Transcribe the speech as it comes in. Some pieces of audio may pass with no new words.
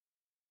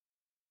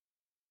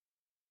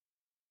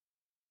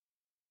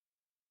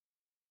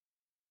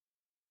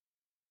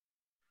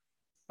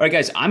All right,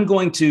 guys, I'm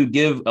going to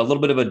give a little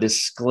bit of a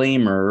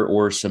disclaimer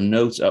or some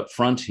notes up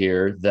front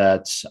here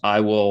that I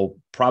will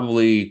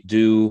probably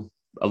do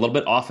a little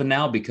bit often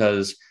now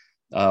because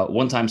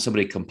one time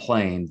somebody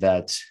complained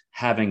that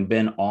having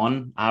been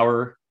on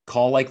our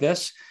call like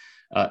this,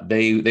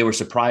 they were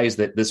surprised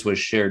that this was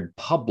shared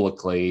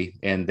publicly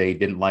and they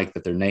didn't like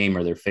that their name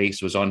or their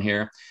face was on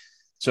here.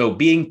 So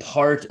being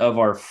part of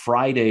our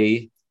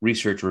Friday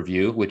research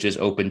review, which is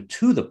open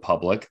to the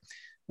public,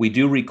 we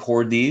do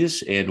record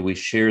these and we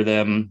share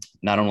them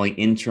not only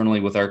internally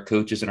with our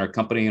coaches in our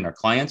company and our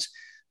clients,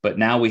 but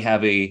now we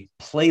have a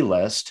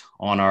playlist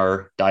on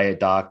our Diet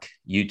Doc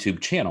YouTube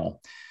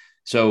channel.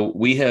 So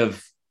we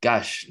have,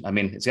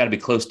 it's got to be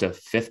close to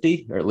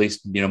 50 or at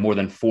least, more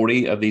than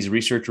 40 of these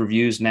research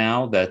reviews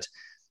now that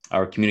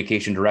our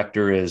communication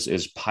director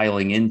is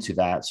piling into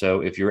that. So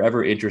if you're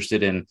ever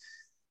interested in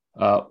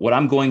what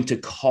I'm going to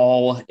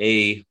call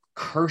a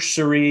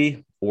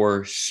cursory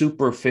or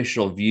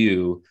superficial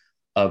view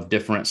of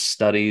different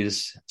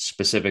studies,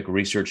 specific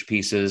research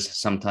pieces,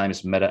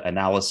 sometimes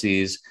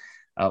meta-analyses.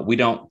 We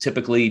don't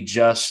typically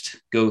just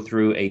go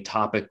through a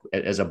topic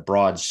as a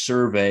broad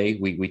survey.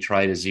 We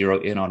try to zero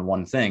in on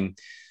one thing.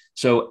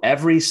 So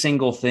every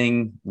single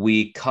thing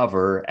we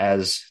cover,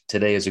 as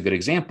today is a good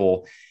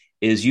example,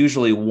 is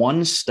usually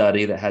one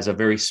study that has a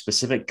very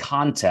specific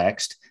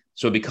context.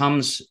 So it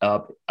becomes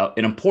an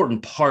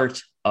important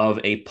part of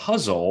a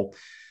puzzle.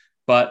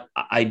 But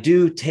I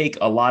do take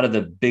a lot of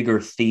the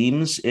bigger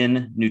themes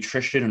in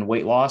nutrition and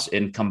weight loss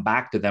and come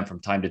back to them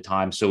from time to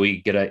time so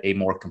we get a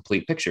more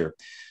complete picture.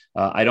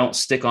 I don't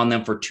stick on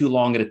them for too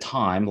long at a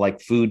time,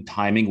 like food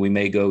timing. We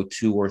may go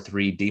 2 or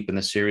 3 deep in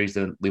the series,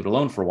 then leave it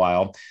alone for a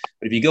while.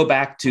 But if you go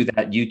back to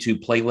that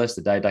YouTube playlist,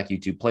 the Diet Doc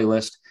YouTube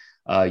playlist,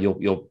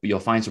 you'll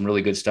find some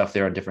really good stuff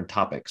there on different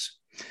topics.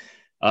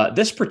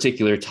 This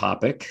particular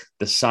topic,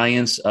 the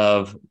science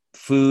of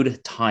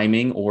food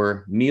timing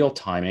or meal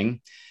timing,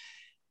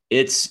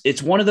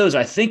 it's one of those.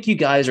 I think you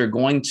guys are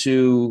going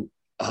to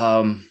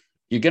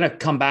you're going to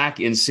come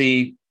back and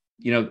see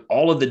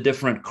all of the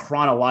different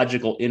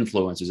chronological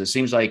influences. It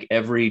seems like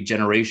every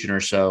generation or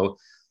so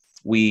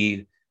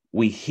we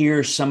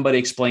hear somebody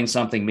explain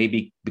something,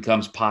 maybe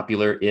becomes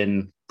popular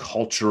in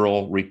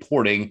cultural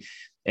reporting,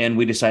 and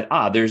we decide,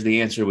 there's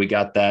the answer. We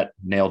got that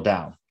nailed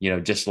down.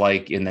 Just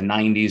like in the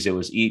 90s, it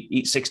was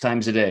eat 6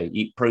 times a day,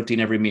 eat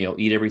protein every meal,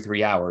 eat every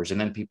 3 hours, and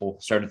then people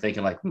started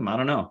thinking like, I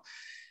don't know.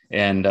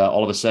 And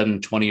all of a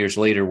sudden, 20 years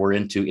later, we're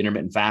into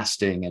intermittent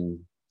fasting and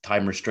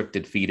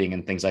time-restricted feeding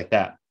and things like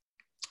that.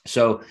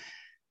 So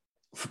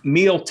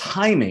meal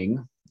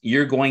timing,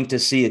 you're going to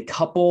see a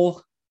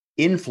couple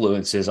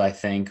influences, I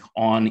think,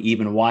 on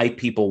even why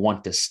people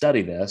want to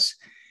study this.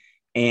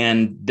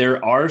 And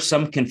there are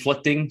some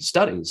conflicting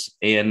studies.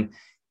 And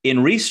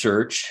in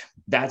research,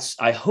 that's,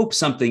 I hope,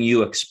 something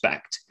you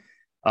expect,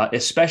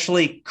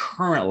 especially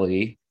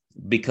currently,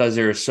 because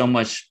there's so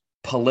much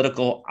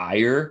political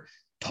ire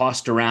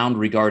tossed around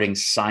regarding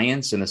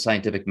science and the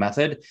scientific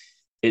method.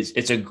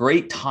 It's a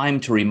great time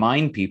to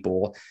remind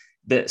people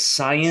that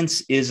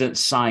science isn't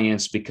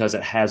science because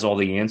it has all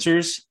the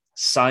answers.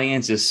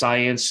 Science is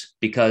science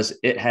because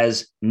it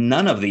has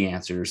none of the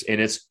answers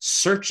and it's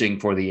searching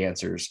for the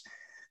answers.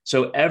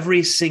 So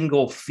every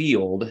single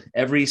field,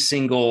 every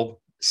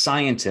single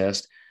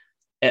scientist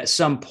at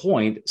some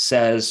point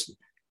says,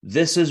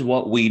 this is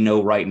what we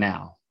know right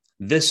now.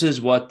 This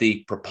is what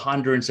the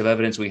preponderance of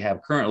evidence we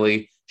have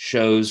currently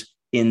shows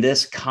in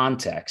this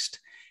context.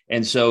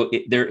 And so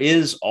there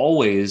is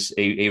always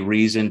a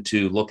reason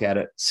to look at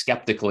it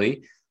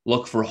skeptically,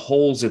 look for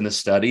holes in the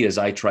study, as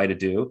I try to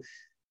do.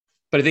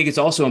 But I think it's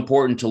also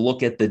important to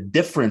look at the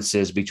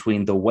differences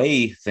between the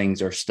way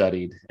things are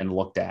studied and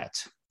looked at.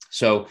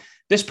 So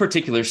this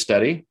particular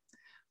study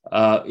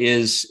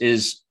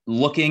is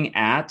looking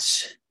at,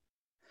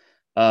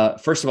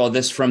 first of all,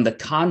 this from the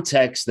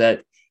context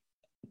that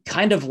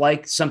kind of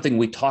like something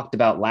we talked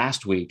about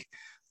last week,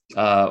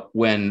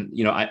 when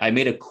I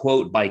made a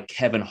quote by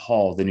Kevin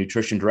Hall, the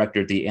nutrition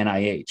director at the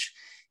NIH,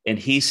 and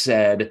he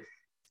said,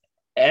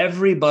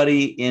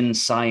 everybody in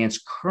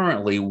science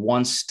currently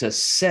wants to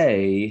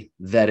say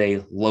that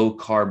a low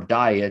carb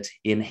diet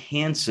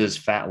enhances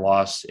fat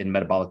loss and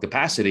metabolic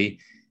capacity.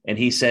 And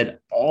he said,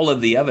 all of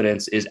the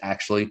evidence is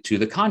actually to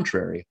the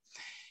contrary.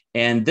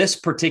 And this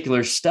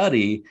particular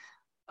study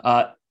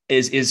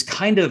is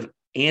kind of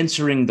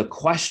answering the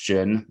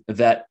question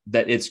that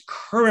it's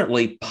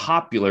currently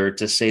popular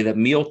to say that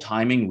meal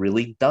timing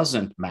really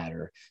doesn't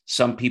matter.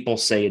 Some people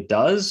say it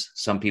does.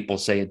 Some people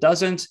say it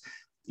doesn't.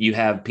 You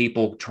have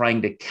people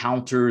trying to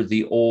counter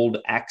the old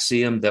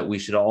axiom that we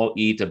should all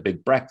eat a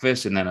big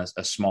breakfast and then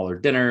a smaller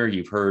dinner.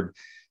 You've heard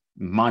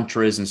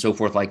mantras and so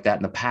forth like that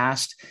in the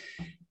past.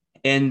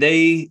 And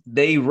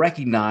they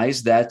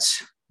recognize that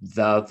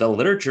the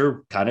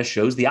literature kind of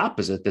shows the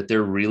opposite, that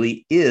there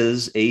really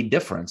is a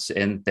difference,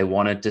 and they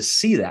wanted to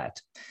see that.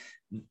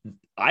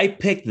 I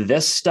picked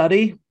this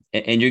study,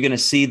 and you're going to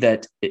see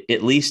that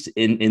at least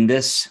in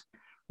this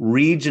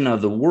region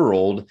of the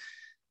world,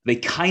 they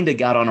kind of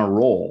got on a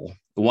roll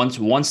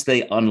once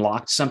they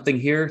unlocked something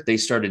here, they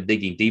started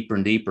digging deeper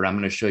and deeper. I'm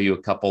going to show you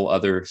a couple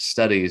other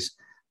studies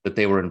that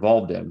they were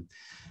involved in.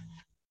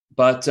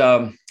 But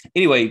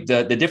anyway,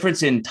 the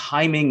difference in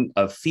timing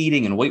of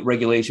feeding and weight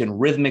regulation,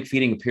 rhythmic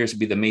feeding appears to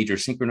be the major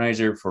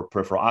synchronizer for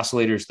peripheral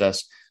oscillators.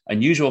 Thus,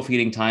 unusual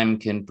feeding time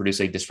can produce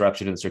a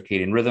disruption in the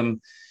circadian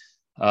rhythm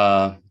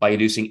by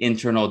inducing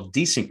internal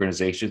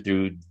desynchronization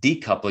through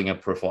decoupling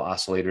of peripheral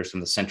oscillators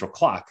from the central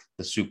clock,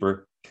 the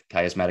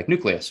suprachiasmatic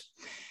nucleus.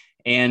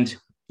 And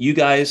you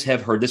guys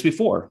have heard this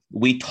before.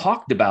 We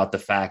talked about the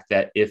fact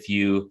that if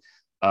you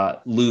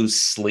lose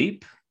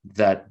sleep,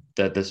 that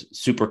the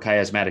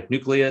suprachiasmatic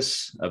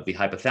nucleus of the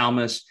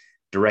hypothalamus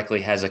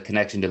directly has a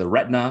connection to the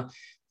retina,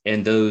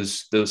 and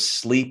those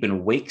sleep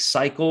and wake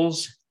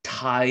cycles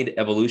tied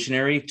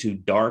evolutionary to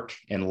dark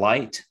and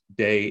light,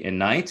 day and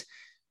night,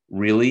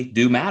 really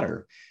do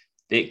matter.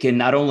 It can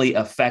not only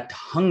affect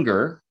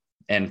hunger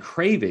and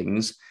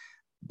cravings,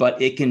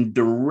 but it can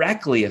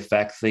directly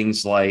affect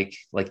things like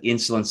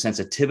insulin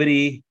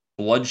sensitivity,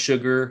 blood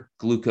sugar,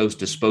 glucose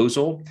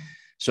disposal.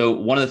 So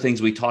one of the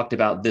things we talked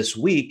about this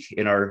week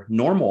in our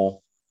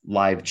normal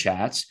live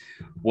chats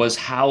was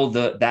how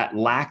that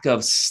lack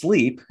of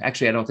sleep,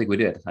 actually, I don't think we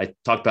did. I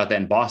talked about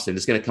that in Boston.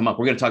 It's going to come up.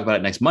 We're going to talk about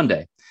it next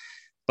Monday.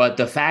 But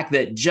the fact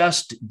that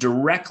just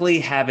directly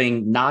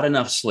having not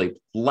enough sleep,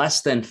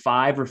 less than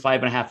 5 or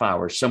 5.5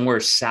 hours,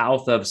 somewhere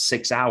south of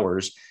 6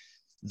 hours,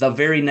 the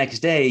very next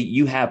day,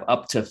 you have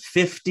up to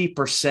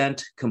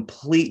 50%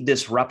 complete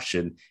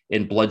disruption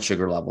in blood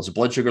sugar levels.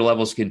 Blood sugar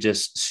levels can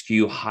just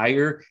skew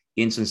higher.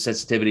 Insulin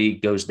sensitivity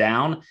goes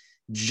down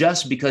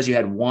just because you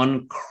had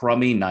one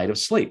crummy night of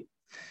sleep.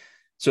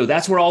 So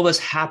that's where all this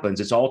happens.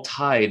 It's all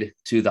tied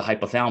to the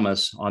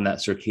hypothalamus on that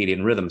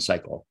circadian rhythm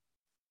cycle.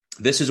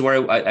 This is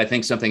where I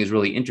think something is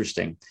really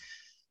interesting.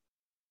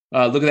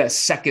 Look at that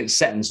second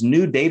sentence.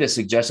 New data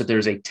suggests that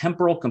there's a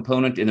temporal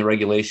component in the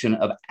regulation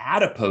of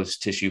adipose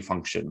tissue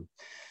function.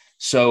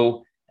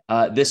 So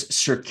this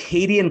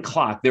circadian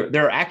clock,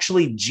 there are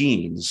actually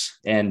genes,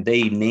 and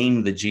they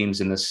name the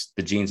genes in this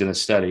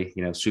study,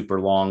 super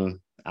long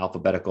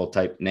alphabetical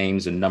type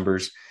names and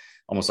numbers,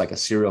 almost like a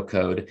serial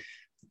code.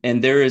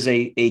 And there is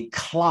a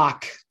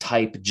clock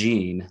type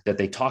gene that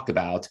they talk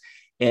about.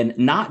 And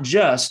not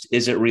just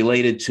is it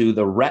related to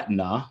the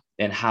retina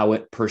and how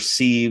it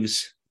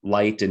perceives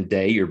light and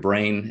day, your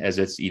brain, as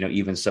it's,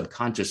 even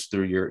subconscious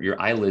through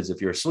your eyelids if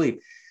you're asleep.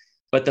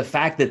 But the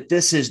fact that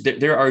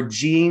there are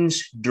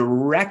genes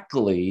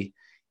directly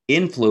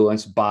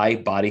influenced by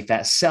body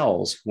fat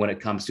cells when it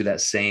comes to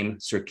that same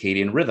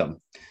circadian rhythm.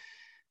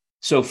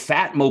 So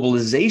fat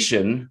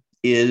mobilization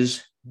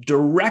is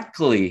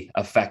directly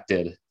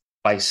affected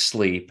by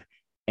sleep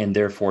and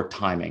therefore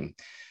timing.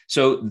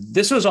 So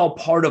this was all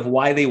part of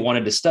why they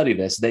wanted to study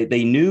this.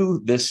 They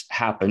knew this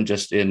happened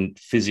just in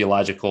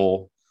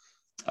physiological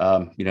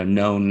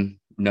known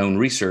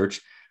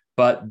research,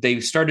 but they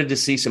started to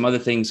see some other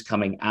things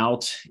coming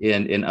out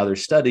in other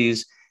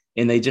studies.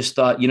 And they just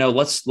thought,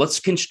 let's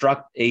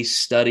construct a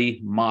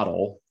study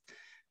model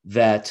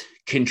that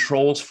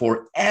controls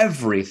for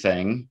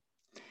everything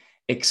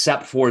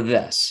except for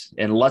this.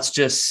 And let's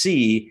just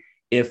see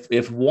if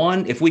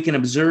we can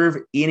observe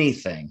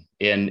anything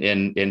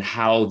in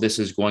how this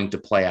is going to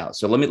play out.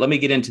 So let me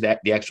get into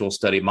the actual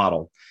study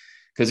model.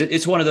 Because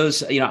it's one of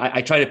those,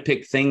 I try to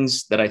pick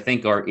things that I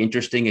think are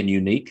interesting and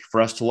unique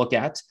for us to look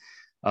at.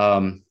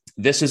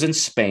 This is in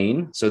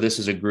Spain. So this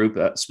is a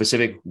group,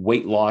 specific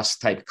weight loss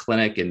type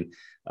clinic, and,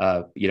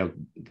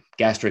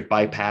 gastric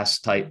bypass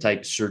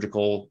type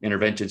surgical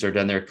interventions are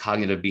done there.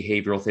 Cognitive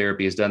behavioral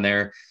therapy is done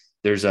there.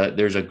 There's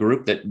a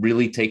group that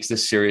really takes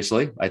this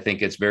seriously. I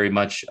think it's very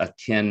much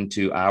akin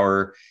to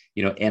our,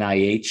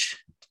 NIH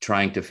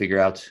trying to figure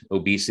out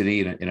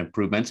obesity and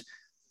improvement.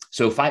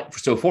 So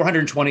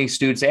 420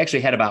 students, they actually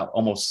had about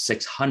almost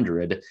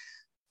 600,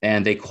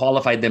 and they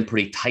qualified them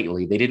pretty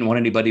tightly. They didn't want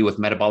anybody with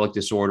metabolic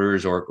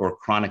disorders or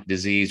chronic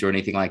disease or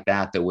anything like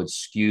that would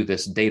skew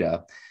this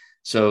data.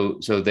 So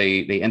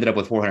they ended up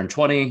with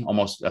 420,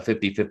 almost a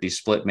 50-50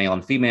 split, male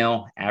and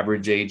female,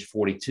 average age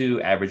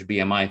 42, average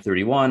BMI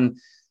 31.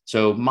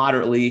 So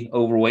moderately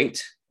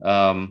overweight.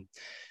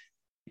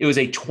 It was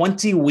a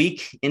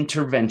 20-week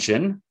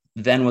intervention,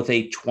 then with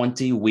a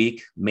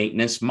 20-week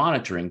maintenance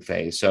monitoring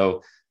phase.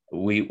 So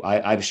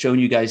I've shown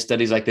you guys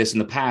studies like this in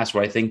the past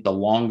where I think the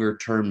longer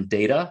term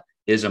data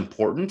is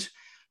important,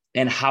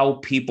 and how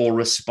people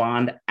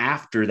respond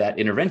after that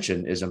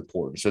intervention is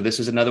important. So this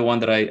is another one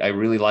that I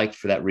really liked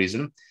for that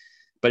reason.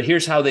 But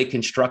here's how they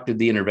constructed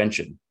the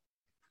intervention.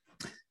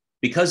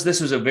 Because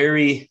this was a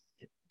very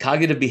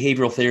cognitive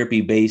behavioral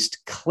therapy based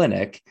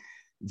clinic,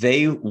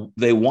 they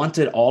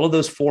wanted all of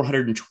those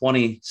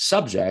 420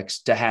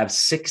 subjects to have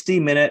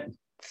 60-minute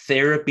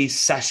therapy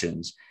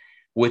sessions,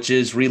 which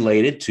is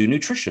related to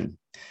nutrition.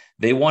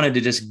 They wanted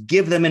to just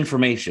give them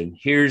information.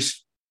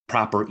 Here's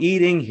proper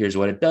eating. Here's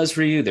what it does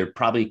for you. They're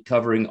probably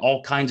covering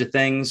all kinds of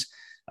things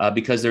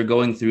because they're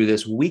going through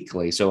this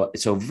weekly. So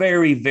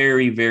very,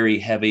 very, very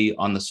heavy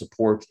on the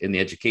support and the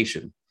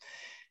education.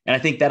 And I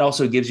think that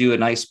also gives you a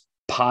nice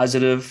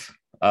positive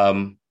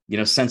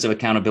sense of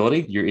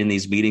accountability. You're in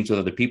these meetings with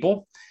other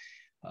people.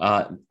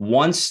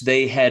 Once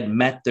they had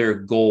met their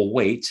goal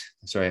weight,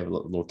 sorry, I have a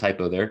little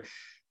typo there.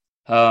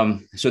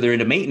 So they're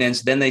into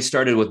maintenance. Then they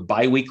started with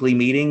biweekly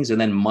meetings and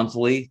then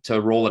monthly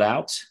to roll it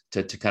out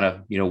to kind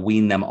of,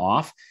 wean them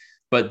off.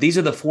 But these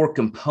are the four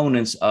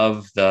components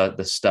of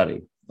the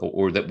study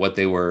or that what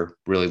they were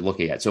really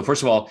looking at. So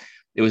first of all,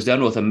 it was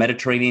done with a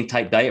Mediterranean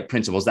type diet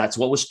principles. That's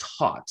what was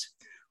taught.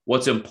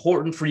 What's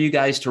important for you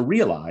guys to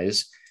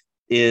realize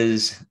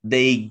is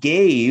they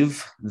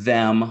gave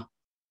them,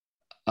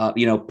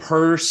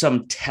 per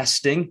some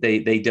testing, they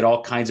did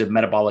all kinds of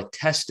metabolic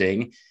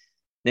testing.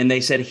 Then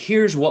they said,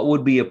 here's what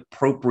would be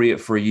appropriate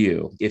for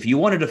you. If you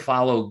wanted to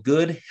follow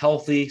good,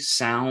 healthy,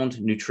 sound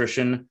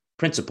nutrition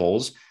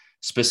principles,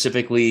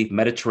 specifically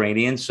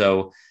Mediterranean.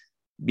 So,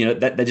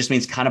 that just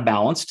means kind of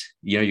balanced.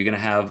 You're going to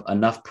have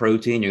enough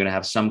protein. You're going to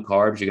have some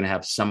carbs. You're going to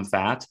have some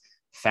fat.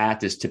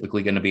 Fat is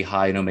typically going to be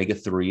high in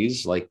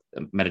omega-3s, like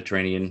the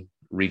Mediterranean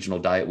regional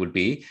diet would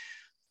be.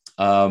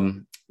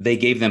 They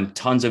gave them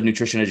tons of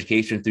nutrition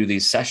education through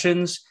these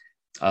sessions.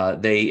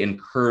 They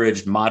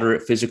encouraged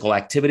moderate physical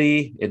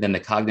activity, and then the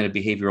cognitive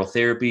behavioral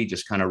therapy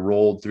just kind of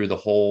rolled through the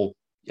whole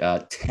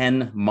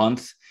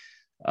 10-month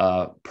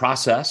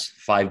process,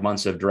 5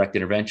 months of direct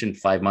intervention,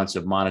 5 months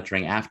of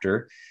monitoring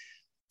after.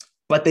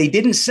 But they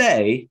didn't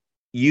say,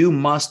 you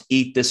must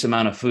eat this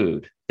amount of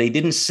food. They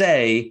didn't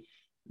say,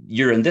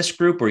 you're in this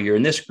group or you're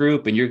in this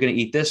group and you're going to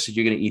eat this, or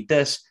you're going to eat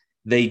this.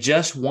 They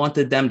just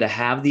wanted them to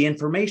have the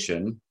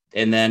information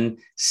and then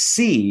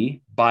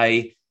see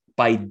by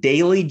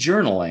daily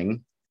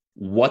journaling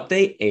what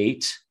they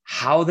ate,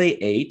 how they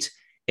ate,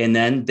 and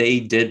then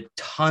they did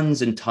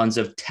tons and tons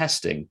of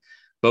testing,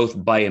 both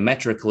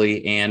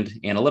biometrically and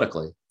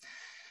analytically.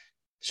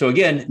 So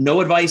again, no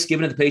advice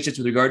given to the patients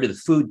with regard to the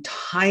food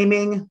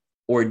timing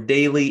or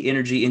daily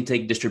energy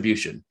intake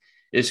distribution.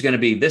 It's going to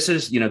be, this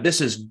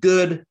is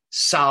good,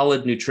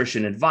 solid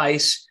nutrition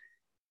advice.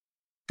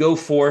 Go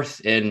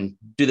forth and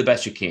do the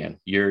best you can.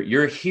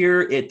 You're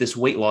here at this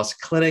weight loss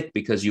clinic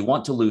because you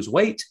want to lose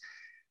weight.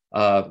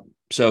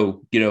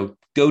 So,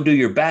 go do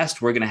your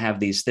best. We're going to have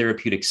these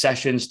therapeutic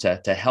sessions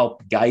to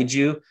help guide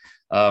you.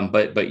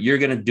 But you're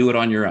going to do it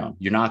on your own.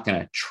 You're not going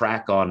to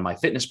track on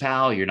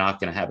MyFitnessPal. You're not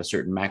going to have a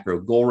certain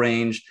macro goal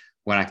range.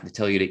 We're not going to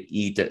tell you to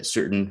eat at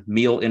certain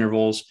meal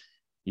intervals.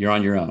 You're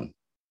on your own.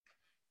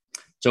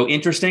 So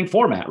interesting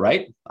format,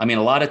 right? I mean,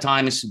 a lot of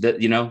times that,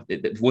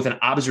 with an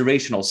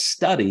observational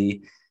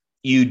study,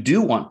 you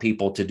do want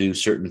people to do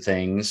certain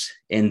things,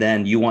 and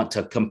then you want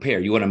to compare.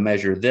 You want to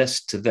measure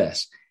this to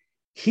this.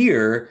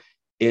 Here,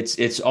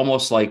 it's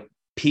almost like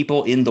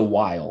people in the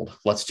wild.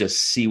 Let's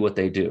just see what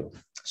they do.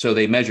 So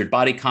they measured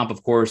body comp,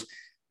 of course.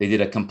 They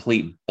did a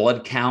complete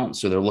blood count.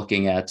 So they're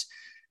looking at,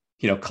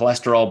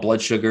 cholesterol,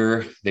 blood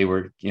sugar. They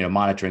were,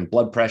 monitoring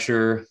blood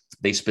pressure.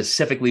 They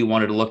specifically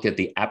wanted to look at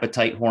the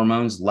appetite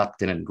hormones,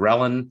 leptin and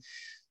ghrelin.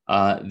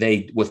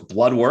 With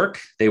blood work,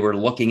 they were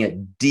looking at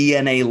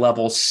DNA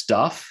level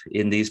stuff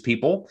in these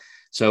people.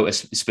 So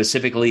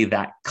specifically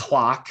that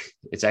clock,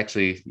 it's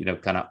actually,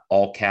 kind of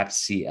all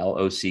caps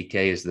CLOCK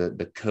is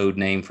the code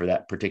name for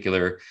that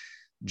particular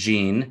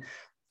gene.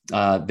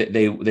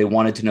 They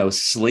wanted to know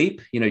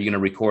sleep. You're going to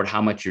record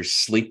how much you're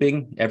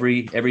sleeping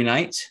every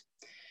night.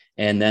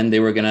 And then they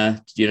were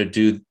going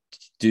to,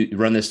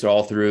 run this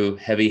all through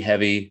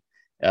heavy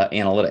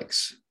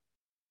analytics.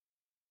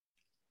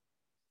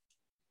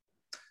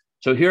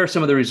 So here are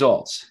some of the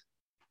results.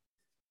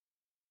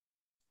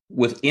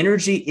 With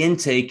energy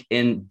intake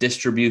and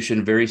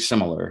distribution, very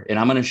similar. And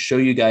I'm going to show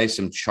you guys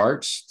some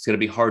charts. It's going to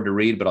be hard to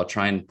read, but I'll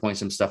try and point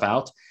some stuff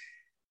out.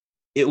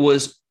 It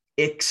was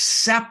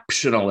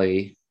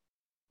exceptionally,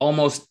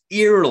 almost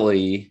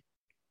eerily,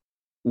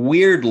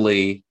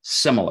 weirdly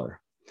similar,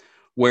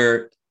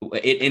 where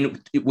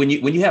when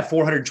you have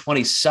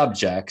 420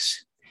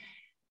 subjects,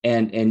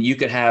 and you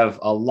could have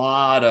a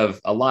lot of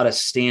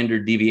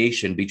standard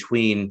deviation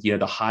between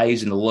the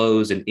highs and the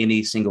lows in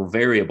any single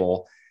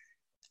variable.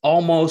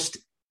 Almost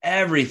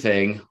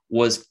everything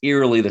was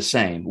eerily the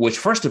same, which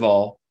first of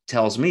all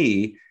tells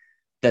me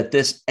that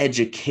this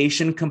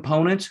education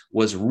component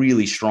was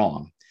really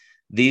strong.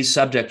 These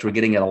subjects were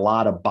getting a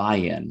lot of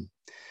buy-in.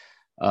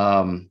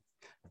 One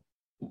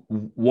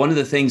of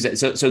the things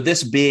so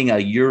this being a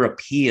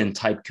European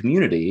type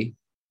community,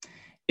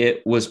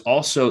 it was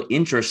also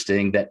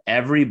interesting that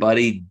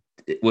everybody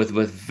with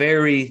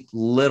very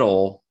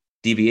little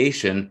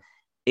deviation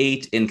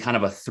ate in kind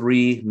of a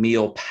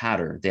 3-meal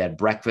pattern. They had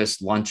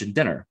breakfast, lunch, and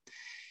dinner.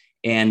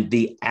 And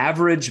the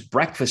average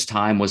breakfast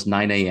time was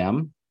 9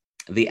 a.m.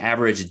 The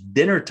average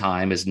dinner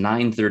time is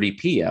 9:30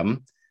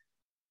 p.m.,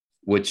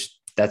 which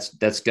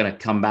that's going to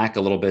come back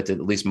a little bit to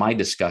at least my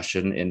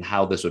discussion in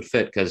how this would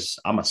fit, because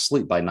I'm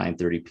asleep by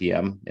 9:30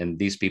 p.m. and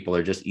these people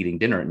are just eating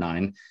dinner at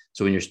 9.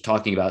 So when you're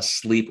talking about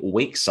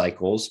sleep-wake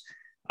cycles,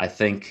 I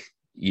think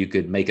you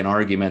could make an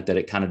argument that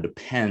it kind of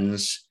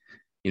depends,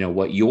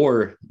 what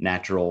your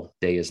natural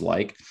day is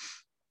like.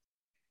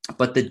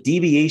 But the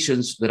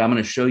deviations that I'm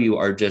going to show you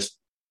are just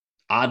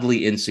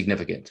oddly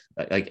insignificant.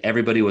 Like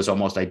everybody was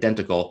almost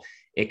identical.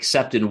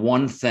 except in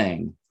one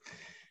thing.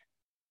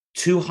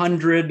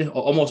 200,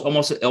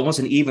 almost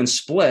an even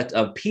split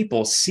of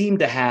people seem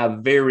to have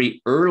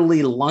very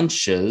early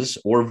lunches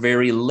or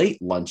very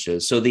late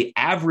lunches. So the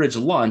average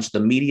lunch, the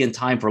median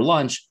time for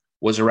lunch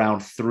was around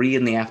 3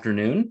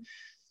 p.m.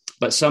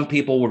 But some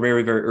people were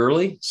very, very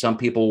early. Some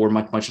people were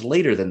much, much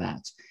later than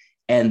that.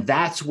 And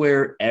that's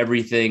where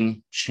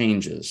everything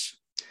changes.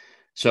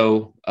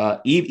 So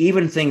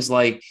even things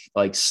like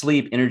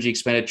sleep, energy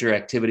expenditure,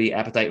 activity,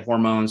 appetite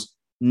hormones,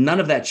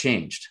 none of that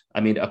changed. I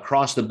mean,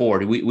 across the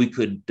board,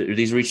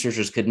 these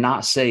researchers could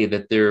not say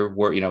that there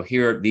were,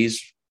 here,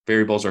 these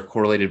variables are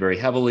correlated very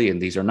heavily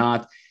and these are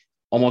not.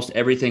 Almost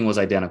everything was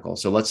identical.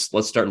 So let's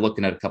start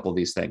looking at a couple of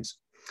these things.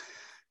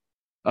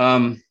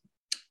 The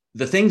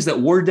things that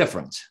were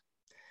different,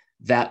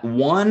 that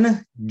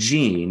one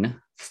gene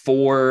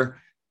for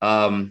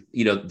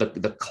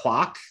the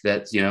clock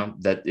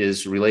that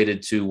is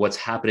related to what's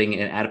happening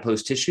in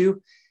adipose tissue,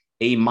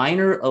 a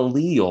minor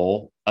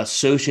allele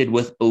associated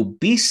with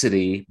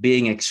obesity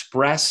being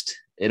expressed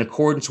in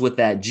accordance with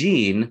that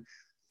gene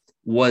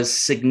was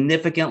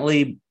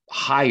significantly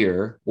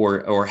higher,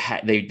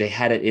 they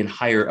had it in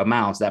higher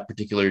amounts, that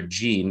particular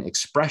gene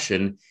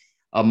expression,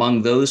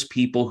 among those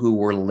people who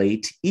were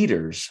late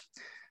eaters.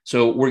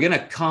 So we're going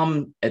to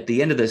come at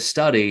the end of this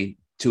study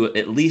to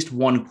at least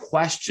one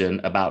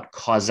question about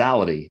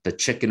causality, the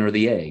chicken or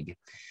the egg.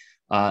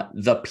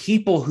 The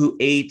people who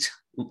ate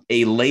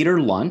a later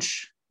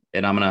lunch,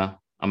 and I'm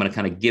gonna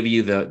kind of give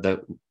you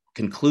the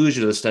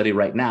conclusion of the study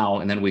right now,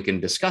 and then we can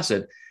discuss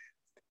it.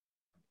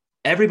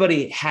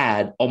 Everybody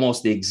had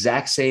almost the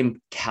exact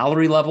same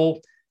calorie level,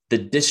 the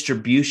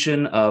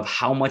distribution of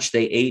how much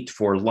they ate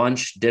for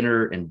lunch,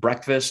 dinner, and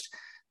breakfast,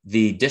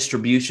 the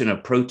distribution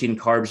of protein,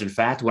 carbs, and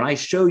fat. When I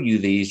show you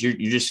these,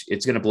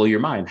 it's going to blow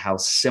your mind how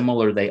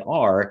similar they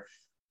are.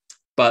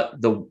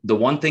 But the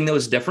one thing that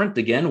was different,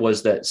 again,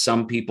 was that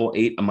some people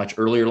ate a much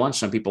earlier lunch,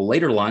 some people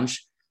later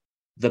lunch.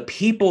 The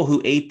people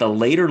who ate the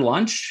later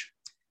lunch,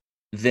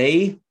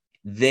 they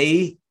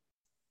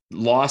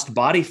lost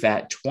body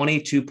fat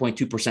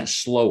 22.2%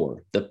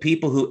 slower. The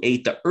people who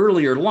ate the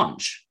earlier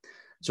lunch,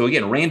 so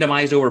again,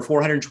 randomized over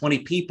 420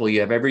 people,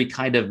 you have every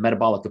kind of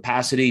metabolic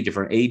capacity,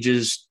 different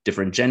ages,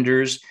 different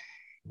genders.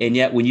 And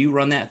yet when you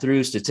run that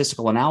through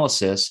statistical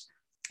analysis,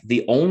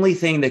 the only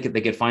thing they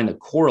could find that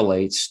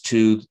correlates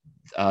to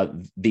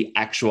the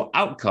actual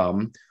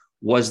outcome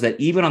was that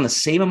even on the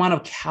same amount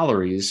of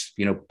calories,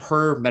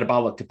 per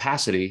metabolic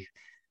capacity,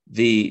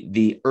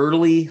 the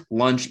early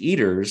lunch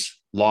eaters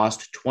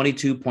lost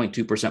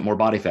 22.2% more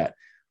body fat,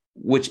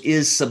 which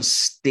is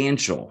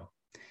substantial.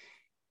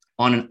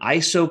 On an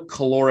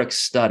isocaloric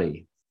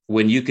study,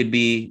 when you could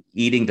be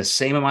eating the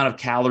same amount of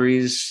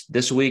calories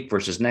this week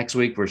versus next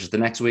week versus the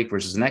next week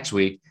versus the next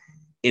week,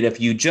 and if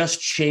you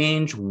just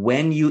change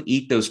when you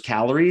eat those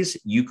calories,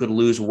 you could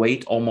lose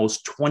weight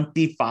almost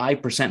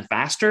 25%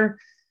 faster.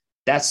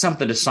 That's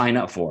something to sign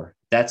up for.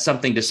 That's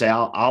something to say,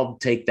 I'll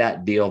take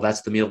that deal.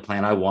 That's the meal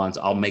plan I want.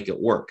 I'll make it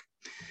work.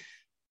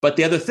 But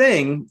the other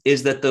thing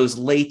is that those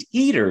late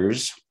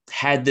eaters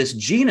had this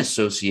gene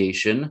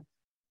association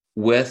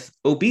with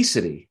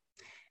obesity.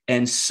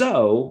 And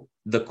so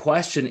the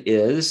question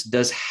is,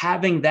 does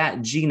having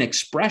that gene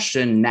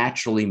expression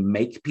naturally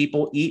make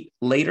people eat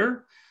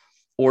later?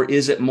 Or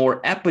is it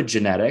more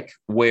epigenetic,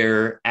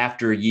 where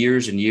after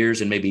years and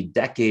years and maybe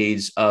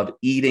decades of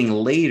eating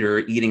later,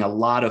 eating a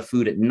lot of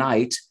food at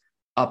night,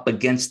 up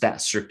against that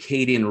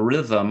circadian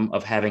rhythm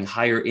of having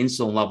higher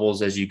insulin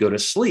levels as you go to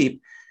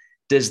sleep,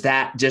 does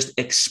that just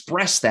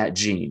express that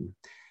gene?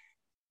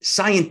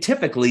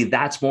 Scientifically,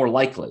 that's more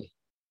likely,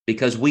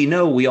 because we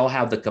know we all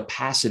have the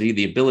capacity,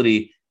 the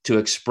ability to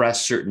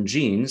express certain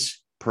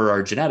genes per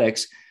our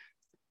genetics.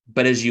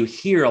 But as you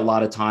hear a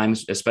lot of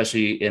times,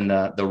 especially in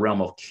the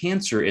realm of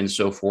cancer and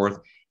so forth,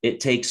 it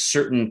takes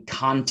certain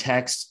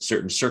contexts,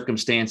 certain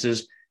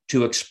circumstances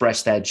to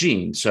express that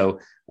gene. So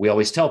we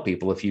always tell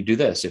people, if you do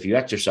this, if you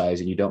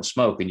exercise and you don't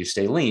smoke and you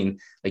stay lean,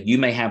 like you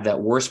may have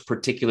that worst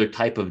particular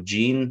type of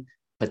gene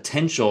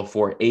potential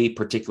for a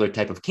particular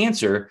type of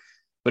cancer.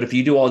 But if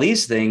you do all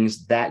these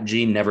things, that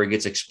gene never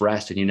gets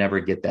expressed and you never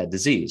get that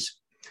disease.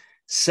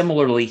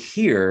 Similarly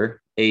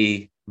here,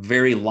 a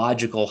very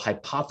logical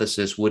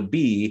hypothesis would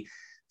be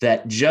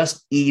that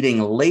just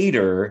eating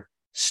later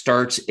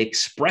starts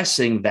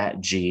expressing that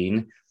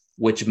gene,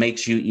 which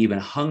makes you even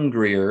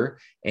hungrier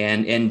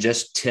and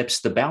just tips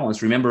the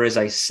balance. Remember, as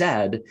I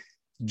said,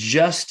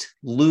 just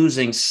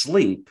losing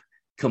sleep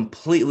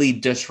completely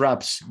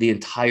disrupts the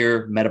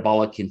entire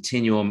metabolic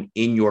continuum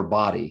in your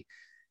body.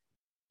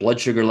 Blood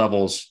sugar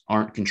levels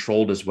aren't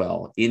controlled as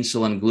well.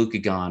 Insulin,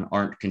 glucagon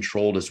aren't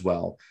controlled as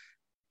well.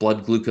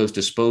 Blood glucose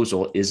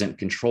disposal isn't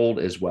controlled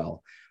as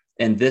well.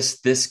 And this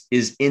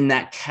is in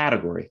that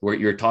category where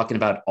you're talking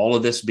about all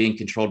of this being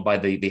controlled by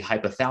the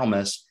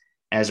hypothalamus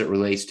as it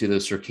relates to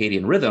those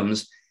circadian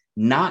rhythms,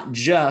 not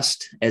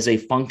just as a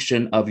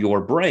function of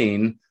your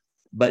brain,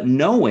 but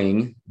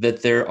knowing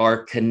that there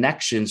are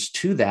connections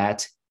to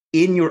that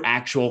in your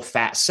actual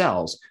fat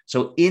cells.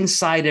 So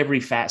inside every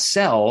fat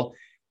cell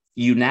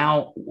we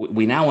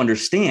now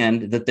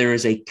understand that there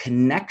is a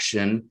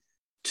connection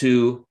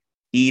to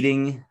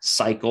eating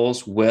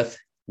cycles with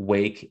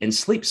wake and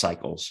sleep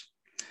cycles.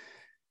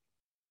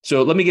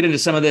 So let me get into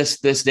some of this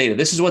data.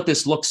 This is what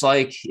this looks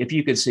like. If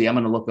you could see, I'm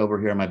going to look over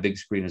here on my big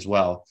screen as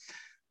well.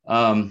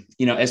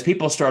 As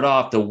people start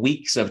off the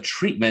weeks of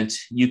treatment,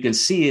 you can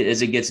see it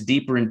as it gets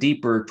deeper and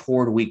deeper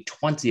toward week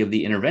 20 of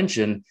the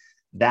intervention.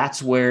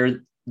 That's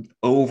where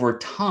over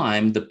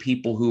time, the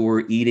people who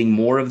were eating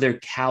more of their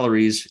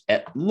calories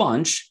at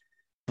lunch,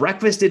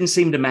 breakfast didn't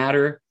seem to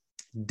matter.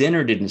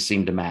 Dinner didn't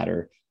seem to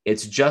matter.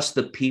 It's just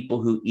the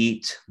people who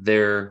eat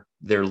their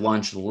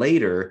lunch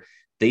later,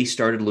 they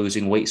started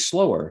losing weight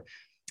slower.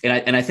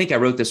 And I think I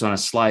wrote this on a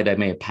slide I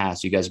may have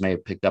passed. You guys may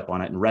have picked up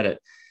on it and read it.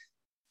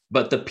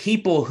 But the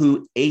people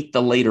who ate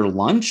the later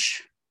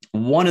lunch,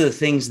 one of the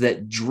things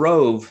that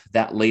drove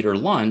that later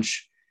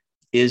lunch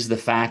is the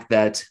fact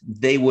that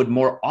they would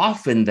more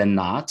often than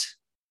not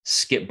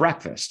skip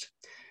breakfast.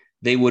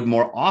 They would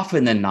more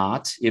often than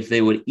not, if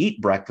they would eat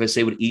breakfast,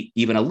 they would eat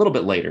even a little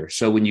bit later.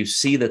 So when you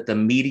see that the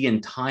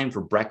median time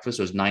for breakfast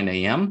was 9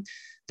 a.m.,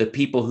 the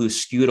people who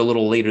skewed a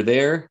little later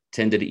there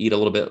tended to eat a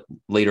little bit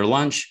later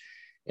lunch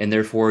and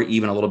therefore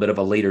even a little bit of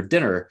a later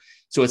dinner.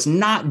 So it's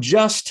not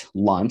just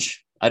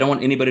lunch. I don't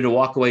want anybody to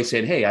walk away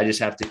saying, hey, I just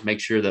have to make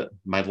sure that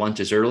my lunch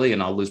is early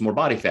and I'll lose more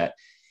body fat.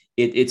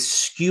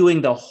 It's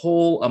skewing the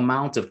whole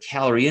amount of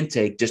calorie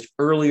intake just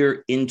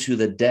earlier into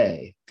the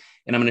day.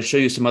 And I'm going to show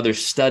you some other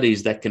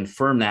studies that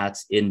confirm that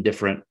in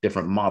different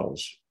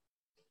models.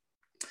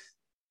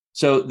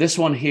 So this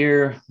one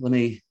here, let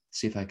me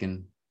see if I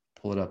can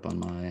pull it up on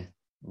my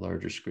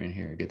larger screen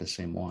here, get the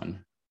same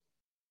one.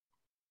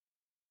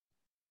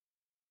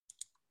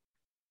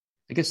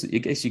 I guess you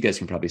guys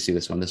can probably see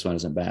this one. This one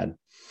isn't bad.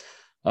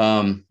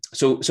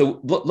 So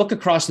look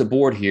across the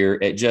board here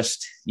at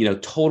just,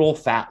 total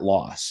fat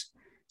loss.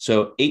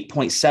 So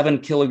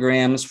 8.7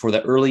 kilograms for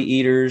the early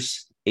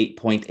eaters,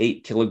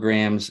 8.8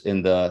 kilograms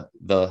in the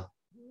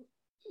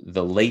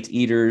late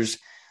eaters.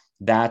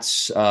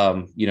 That's,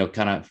 kind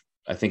of,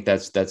 I think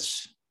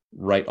that's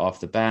right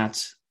off the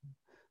bat.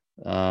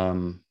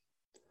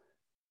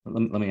 Let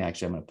me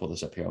actually, I'm going to pull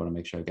this up here. I want to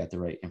make sure I got the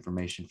right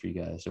information for you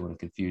guys. I don't want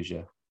to confuse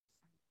you.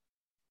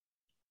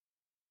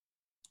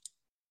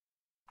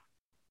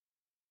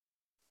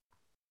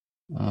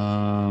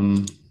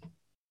 I'm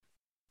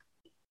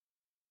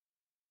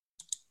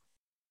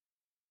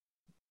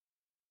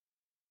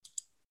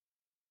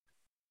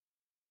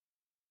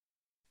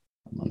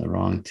on the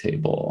wrong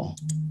table.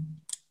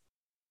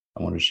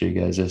 I want to show you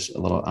guys this a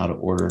little out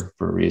of order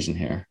for a reason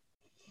here.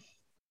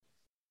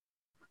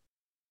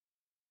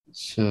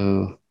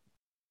 So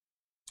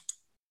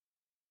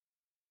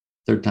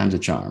third time's a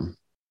charm.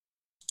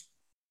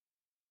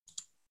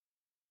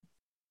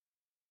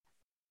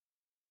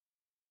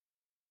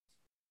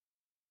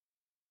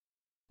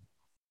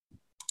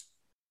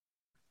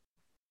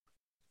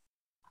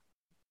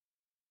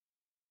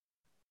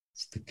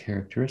 It's the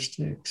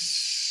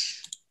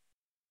characteristics.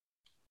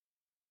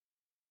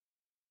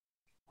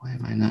 Why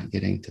am I not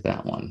getting to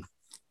that one?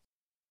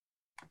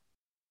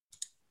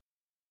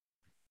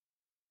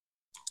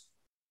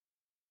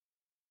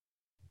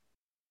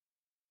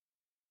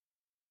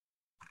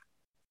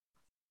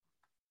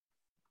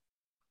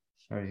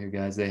 Sorry here,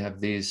 guys. They have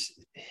these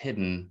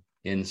hidden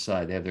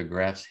inside. They have their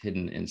graphs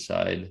hidden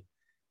inside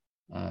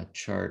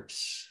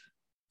charts.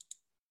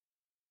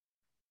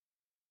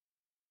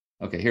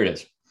 Okay, here it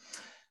is.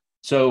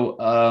 So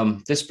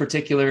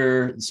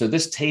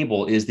this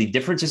table is the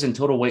differences in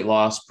total weight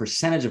loss,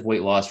 percentage of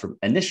weight loss from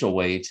initial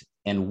weight,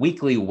 and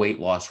weekly weight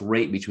loss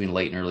rate between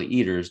late and early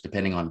eaters,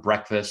 depending on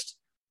breakfast,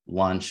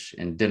 lunch,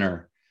 and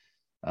dinner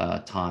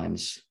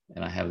times.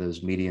 And I have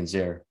those medians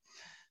there.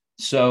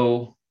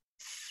 So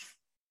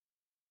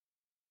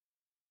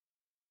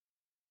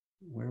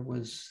where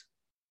was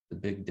the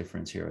big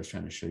difference here? I was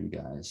trying to show you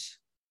guys.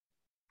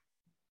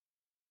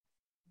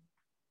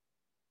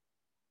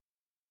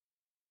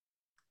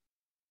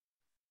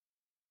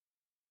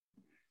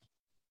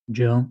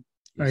 Joe,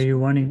 are you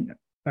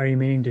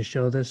meaning to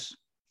show this?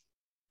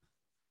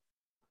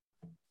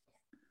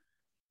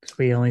 Because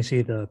we only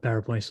see the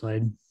PowerPoint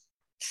slide.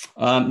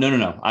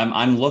 No.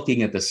 I'm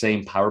looking at the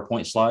same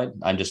PowerPoint slide.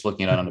 I'm just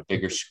looking at it on a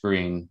bigger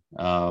screen.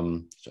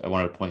 So I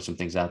wanted to point some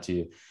things out to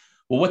you.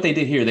 Well, what they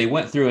did here, they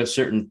went through a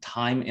certain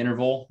time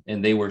interval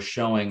and they were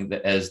showing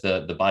that as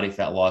the body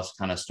fat loss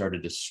kind of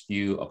started to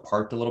skew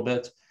apart a little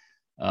bit.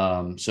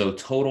 So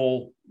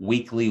total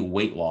weekly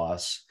weight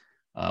loss,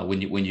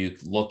 when you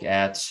look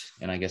at,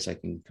 and I guess I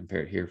can compare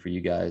it here for you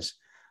guys,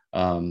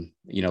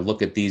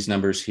 look at these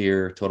numbers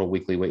here, total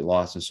weekly weight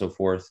loss and so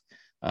forth.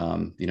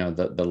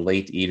 The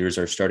late eaters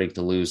are starting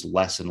to lose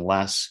less and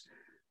less.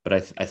 But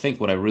I think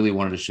what I really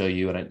wanted to show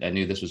you, and I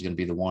knew this was going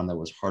to be the one that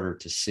was harder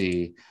to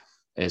see,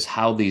 is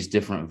how these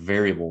different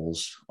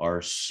variables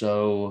are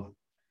so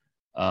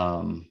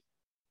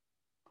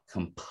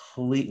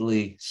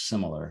completely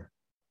similar.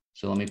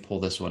 So let me pull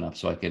this one up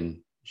so I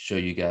can show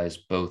you guys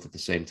both at the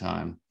same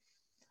time.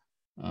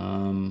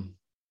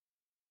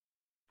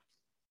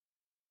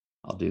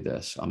 I'll do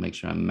this. I'll make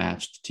sure I'm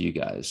matched to you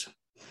guys.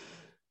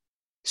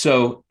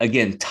 So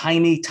again,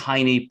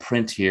 tiny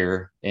print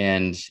here.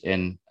 And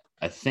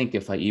I think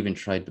if I even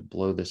tried to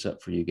blow this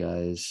up for you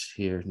guys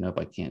here, nope,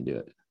 I can't do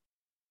it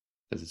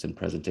because it's in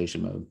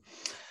presentation mode.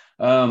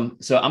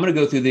 So I'm going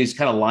to go through these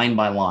kind of line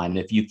by line.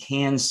 If you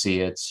can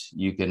see it,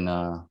 you can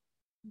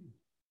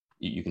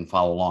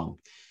follow along.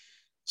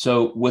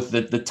 So with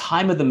the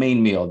time of the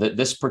main meal,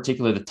 this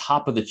particular, the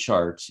top of the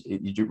chart,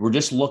 we're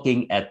just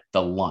looking at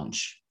the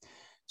lunch.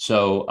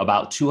 So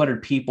about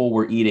 200 people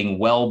were eating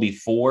well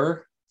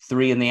before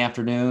 3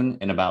 p.m,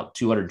 and about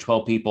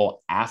 212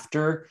 people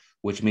after,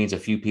 which means a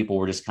few people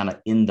were just kind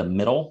of in the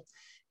middle.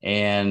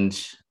 And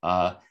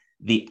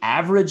the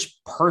average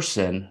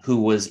person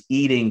who was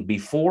eating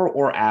before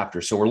or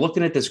after, so we're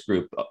looking at this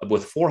group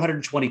with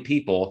 420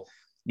 people,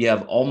 you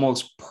have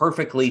almost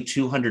perfectly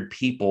 200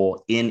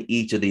 people in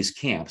each of these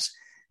camps.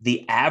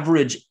 The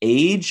average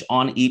age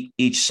on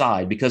each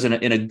side, because in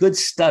a good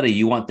study,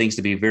 you want things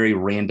to be very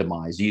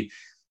randomized.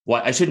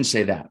 Well, I shouldn't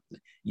say that.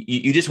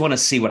 You just want to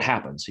see what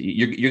happens.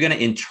 You're going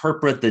to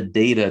interpret the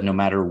data no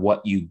matter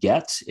what you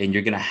get, and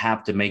you're going to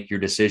have to make your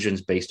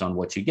decisions based on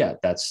what you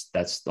get. That's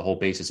the whole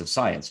basis of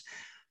science.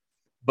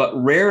 But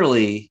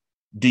rarely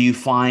do you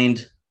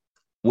find,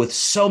 with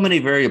so many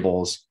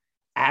variables,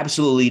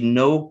 absolutely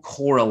no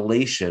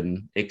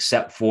correlation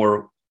except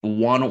for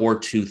one or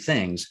two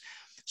things.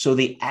 So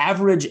the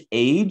average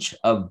age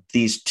of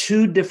these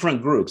two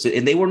different groups,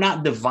 and they were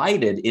not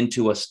divided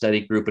into a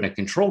study group and a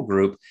control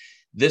group.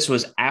 This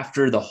was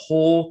after the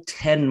whole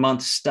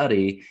 10-month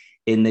study,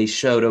 and they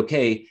showed,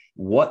 okay,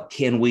 what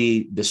can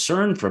we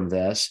discern from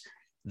this?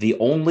 The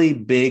only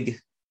big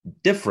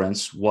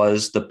difference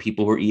was the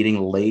people who were eating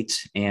late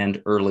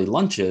and early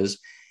lunches.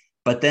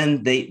 But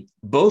then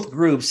both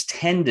groups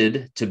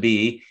tended to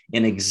be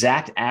an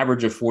exact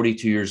average of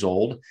 42 years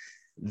old.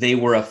 They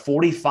were a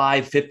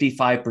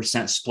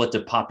 45-55% split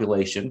of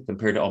population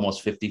compared to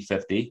almost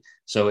 50-50.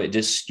 So it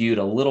just skewed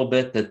a little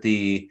bit that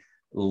the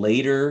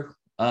later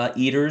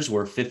eaters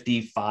were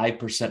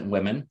 55%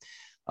 women.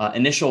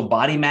 Initial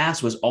body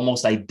mass was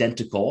almost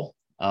identical.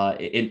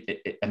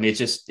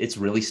 It's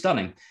really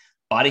stunning.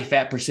 Body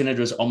fat percentage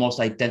was almost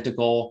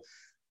identical.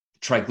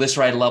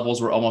 Triglyceride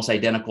levels were almost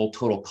identical.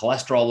 Total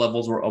cholesterol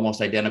levels were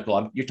almost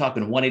identical. You're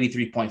talking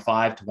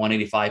 183.5 to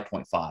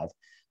 185.5.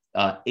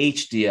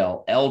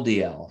 HDL,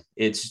 LDL.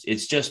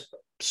 It's just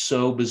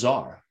so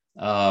bizarre.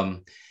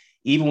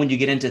 Even when you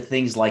get into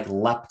things like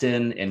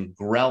leptin and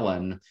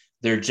ghrelin,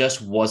 there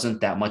just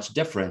wasn't that much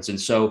difference. And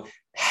so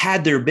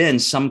had there been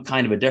some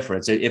kind of a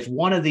difference, if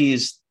one of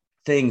these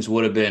things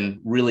would have been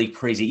really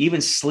crazy,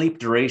 even sleep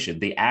duration,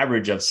 the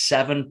average of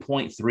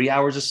 7.3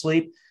 hours of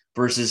sleep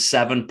versus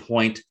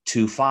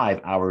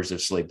 7.25 hours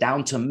of sleep,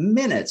 down to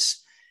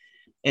minutes.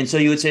 And so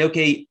you would say,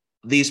 okay,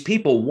 these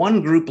people,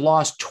 one group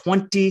lost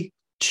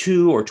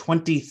 22 or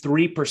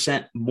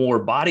 23% more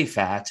body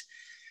fat,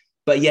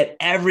 but yet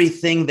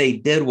everything they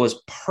did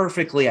was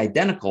perfectly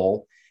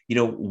identical.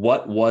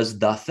 What was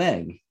the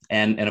thing?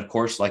 And of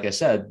course, like I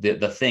said,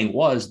 the thing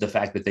was the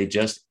fact that they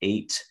just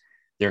ate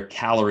their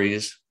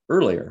calories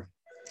earlier.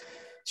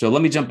 So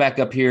let me jump back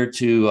up here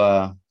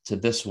to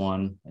this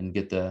one and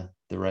get the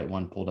right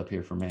one pulled up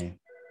here for me.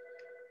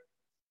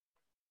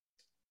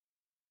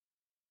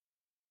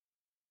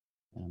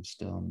 I'm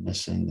still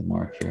missing the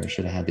mark here. I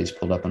should have had these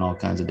pulled up in all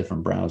kinds of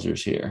different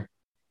browsers here.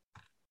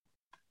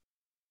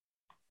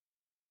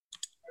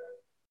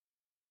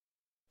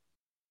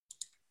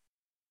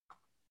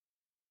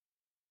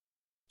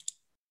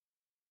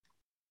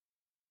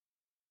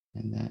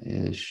 And that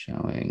is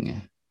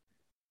showing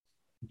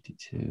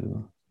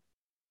 52.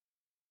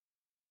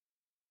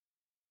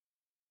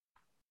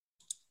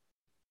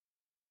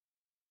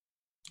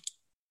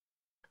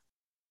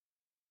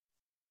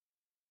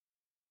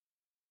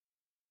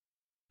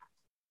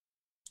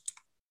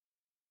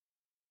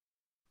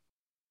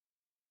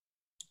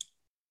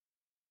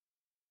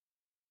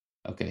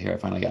 Okay, here I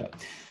finally got it.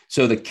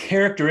 So the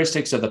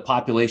characteristics of the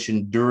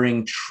population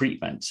during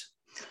treatment.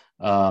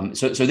 So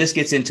this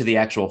gets into the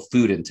actual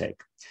food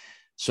intake.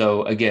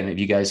 So again, if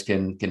you guys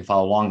can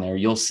follow along there,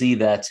 you'll see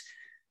that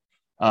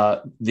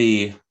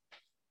the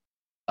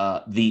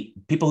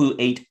people who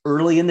ate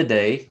early in the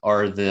day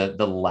are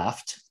the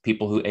left.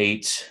 People who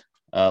ate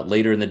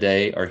later in the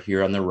day are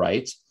here on the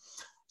right.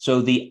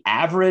 So the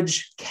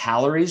average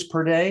calories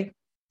per day,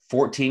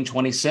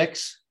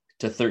 1426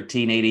 to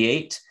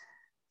 1388.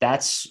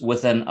 That's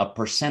within a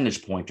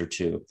percentage point or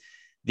two.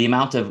 The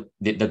amount of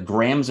the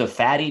grams of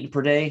fat eaten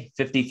per day,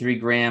 53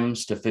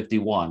 grams to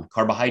 51.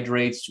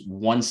 Carbohydrates,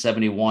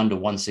 171 to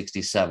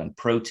 167.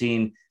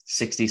 Protein,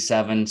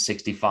 67,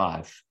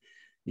 65.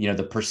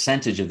 The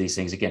percentage of these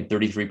things, again,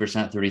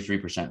 33%,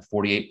 33%,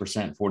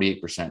 48%,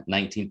 48%,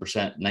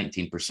 19%,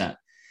 19%.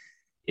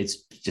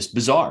 It's just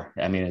bizarre.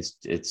 I mean,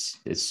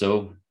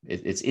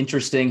 it's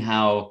interesting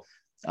how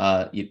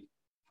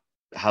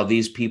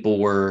these people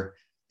were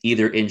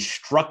either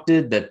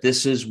instructed that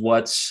this is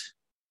what's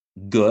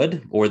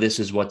good or this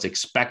is what's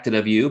expected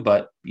of you,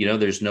 but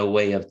there's no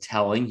way of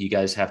telling. You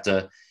guys have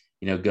to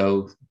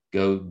go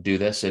go do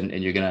this and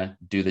you're going to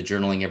do the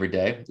journaling every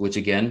day, which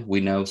again, we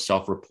know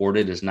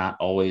self-reported is not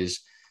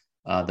always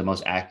the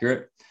most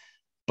accurate.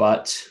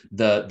 But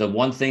the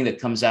one thing that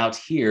comes out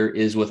here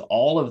is with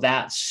all of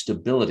that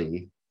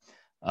stability,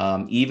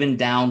 even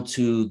down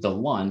to the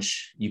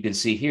lunch, you can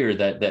see here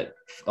that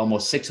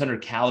almost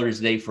 600 calories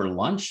a day for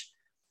lunch,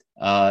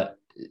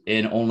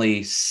 and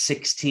only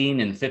 16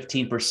 and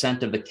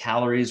 15% of the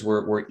calories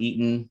were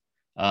eaten,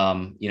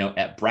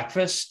 at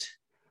breakfast.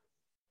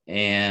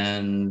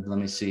 And let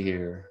me see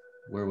here.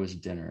 Where was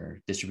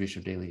dinner? Distribution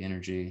of daily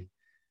energy.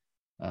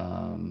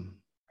 Wonder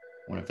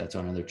if that's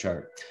on another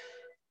chart.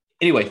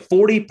 Anyway,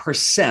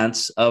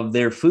 40% of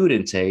their food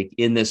intake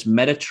in this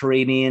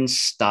Mediterranean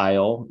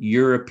style,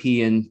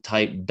 European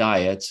type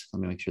diet.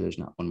 Let me make sure there's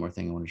not one more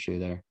thing I want to show you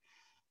there.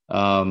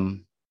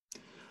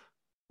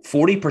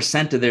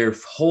 40% of their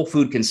whole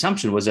food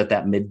consumption was at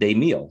that midday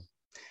meal.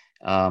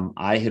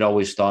 I had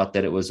always thought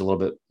that it was a little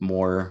bit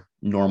more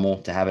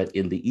normal to have it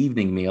in the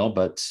evening meal,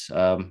 but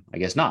I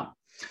guess not.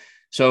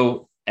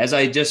 So as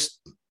I just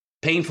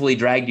painfully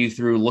dragged you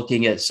through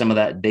looking at some of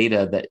that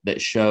data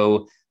that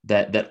show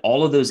that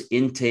all of those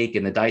intake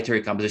and the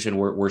dietary composition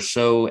were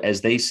so,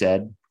 as they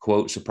said,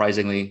 quote,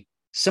 surprisingly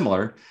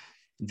similar,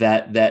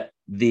 that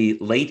the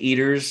late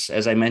eaters,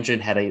 as I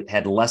mentioned,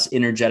 had less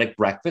energetic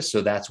breakfast.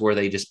 So that's where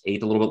they just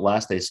ate a little bit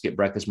less. They skipped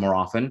breakfast more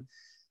often.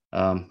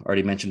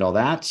 Already mentioned all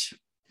that.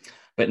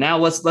 But now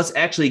let's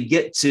actually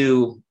get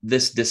to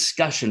this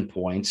discussion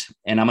point.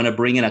 And I'm going to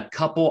bring in a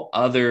couple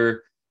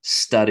other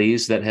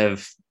studies that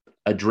have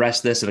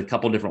addressed this in a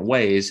couple different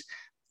ways.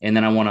 And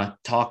then I want to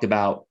talk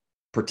about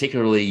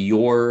particularly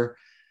your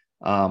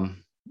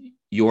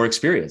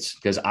experience,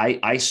 because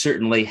I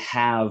certainly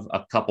have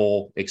a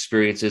couple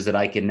experiences that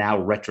I can now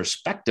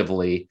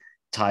retrospectively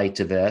tie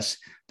to this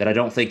that I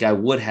don't think I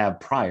would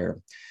have prior.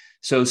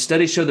 So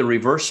studies show the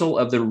reversal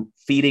of the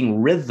feeding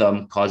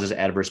rhythm causes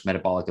adverse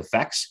metabolic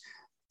effects.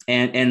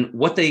 And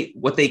what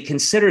they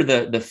consider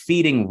the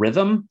feeding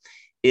rhythm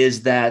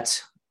is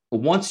that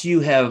once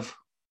you have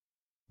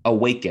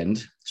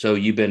awakened, so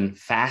you've been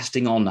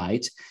fasting all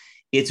night,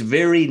 it's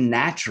very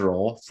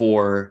natural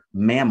for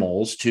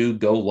mammals to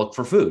go look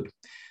for food.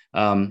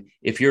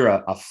 If you're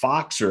a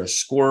fox or a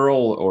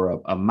squirrel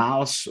or a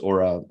mouse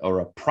or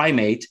a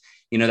primate,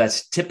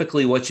 that's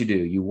typically what you do.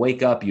 You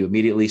wake up, you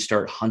immediately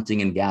start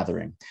hunting and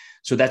gathering.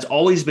 So that's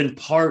always been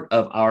part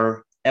of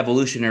our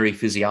evolutionary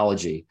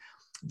physiology.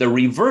 The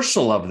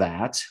reversal of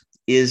that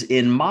is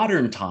in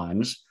modern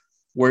times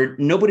where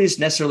nobody's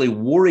necessarily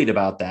worried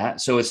about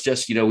that. So it's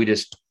just, we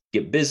just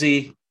get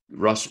busy,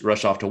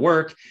 rush off to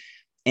work.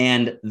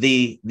 And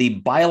the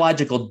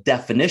biological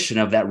definition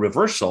of that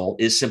reversal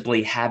is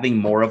simply having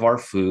more of our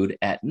food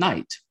at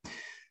night.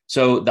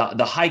 So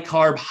the high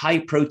carb, high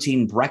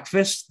protein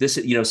breakfast, this,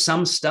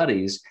 some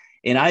studies,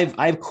 and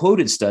I've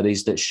quoted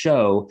studies that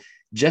show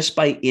just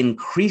by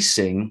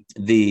increasing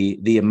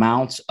the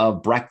amount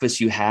of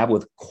breakfast you have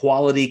with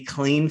quality,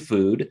 clean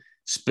food,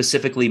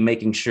 specifically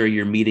making sure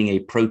you're meeting a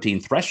protein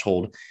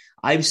threshold.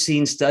 I've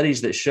seen studies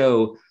that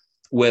show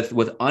with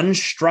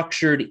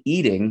unstructured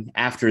eating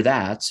after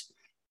that,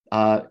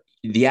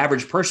 the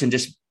average person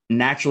just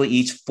naturally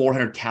eats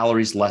 400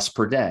 calories less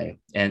per day.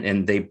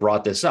 And they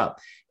brought this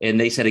up. And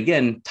they said,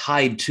 again,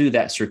 tied to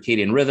that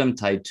circadian rhythm,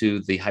 tied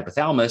to the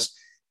hypothalamus,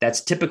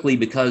 that's typically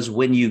because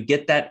when you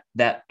get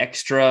that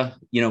extra,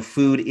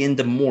 food in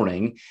the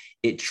morning,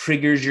 it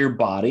triggers your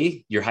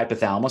body, your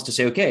hypothalamus, to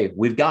say, okay,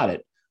 we've got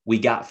it. We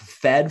got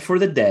fed for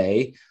the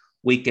day.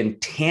 We can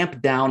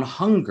tamp down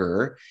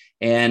hunger.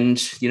 And,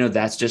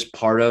 that's just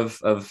part of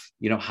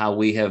how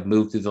we have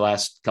moved through the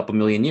last couple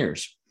million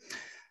years.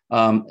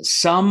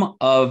 Some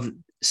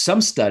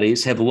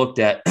studies have looked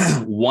at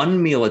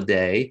 1 meal a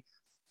day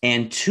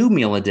and 2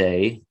 meal a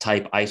day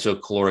type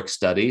isocaloric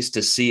studies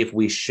to see if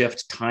we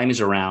shift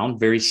times around,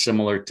 very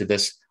similar to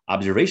this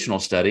observational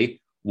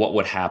study, what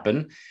would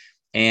happen.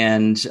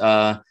 And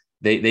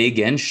they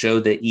again show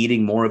that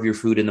eating more of your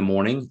food in the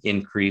morning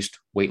increased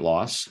weight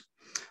loss.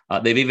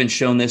 They've even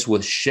shown this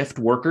with shift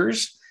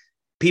workers.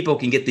 People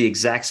can get the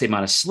exact same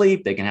amount of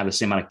sleep. They can have the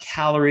same amount of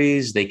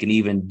calories. They can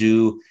even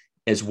do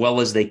as well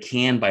as they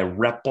can by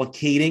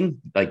replicating,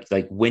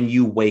 like when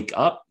you wake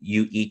up,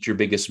 you eat your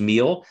biggest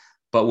meal.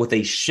 But with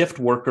a shift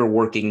worker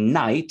working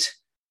night,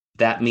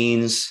 that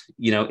means,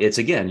 it's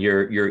again,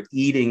 you're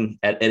eating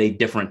at a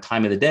different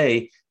time of the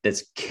day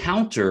that's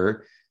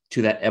counter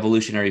to that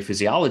evolutionary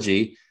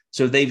physiology.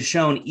 So they've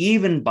shown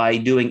even by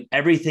doing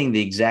everything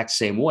the exact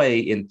same way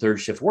in third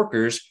shift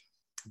workers,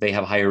 they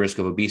have higher risk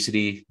of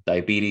obesity,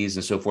 diabetes,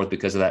 and so forth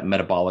because of that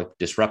metabolic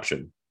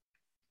disruption.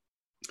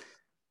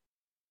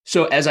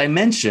 So as I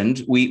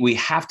mentioned, we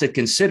have to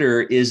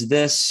consider, is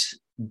this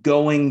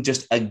going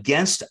just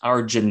against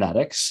our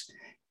genetics,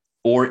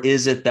 or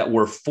is it that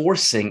we're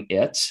forcing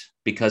it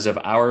because of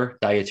our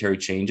dietary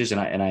changes? And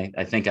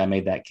I think I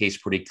made that case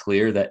pretty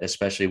clear, that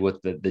especially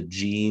with the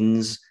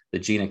genes, the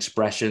gene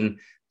expression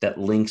that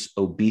links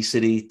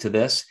obesity to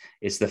this,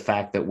 it's the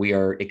fact that we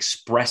are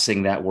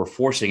expressing that, we're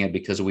forcing it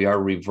because we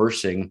are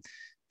reversing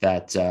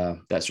that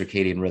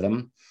circadian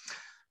rhythm.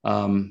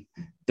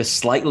 the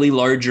slightly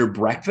larger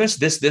breakfast,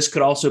 this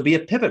could also be a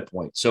pivot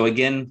point. So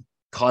again,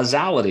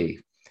 causality.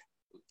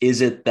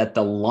 Is it that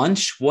the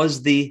lunch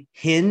was the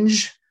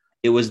hinge?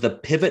 It was the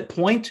pivot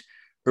point?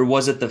 Or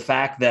was it the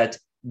fact that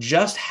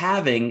just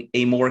having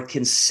a more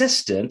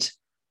consistent,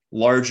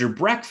 larger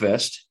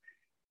breakfast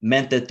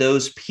meant that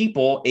those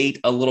people ate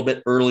a little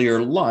bit earlier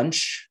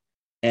lunch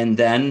and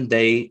then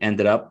they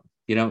ended up,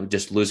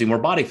 just losing more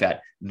body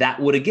fat?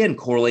 That would again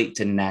correlate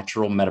to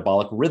natural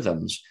metabolic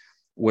rhythms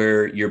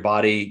where your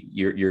body,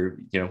 you're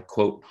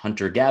quote,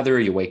 hunter gatherer,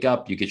 you wake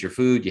up, you get your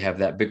food, you have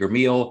that bigger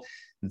meal.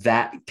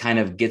 That kind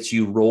of gets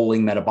you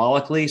rolling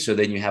metabolically. So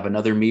then you have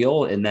another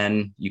meal and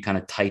then you kind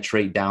of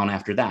titrate down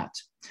after that.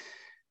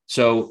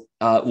 So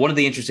one of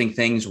the interesting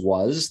things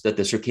was that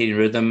the circadian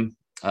rhythm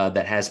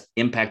that has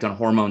impact on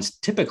hormones,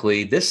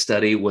 typically this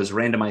study was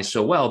randomized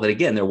so well that,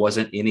 again, there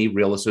wasn't any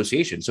real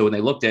association. So when they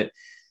looked at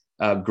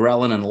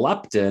ghrelin and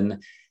leptin,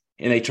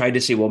 and they tried to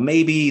see, well,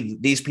 maybe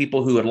these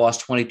people who had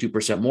lost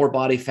 22% more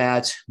body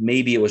fat,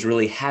 maybe it was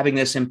really having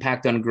this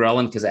impact on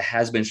ghrelin because it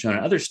has been shown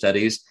in other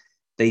studies.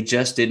 They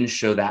just didn't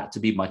show that to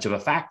be much of a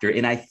factor.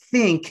 And I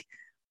think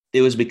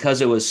it was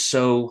because it was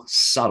so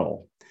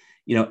subtle.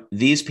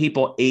 These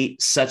people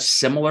ate such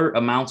similar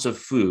amounts of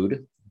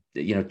food,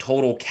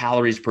 total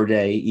calories per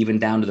day, even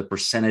down to the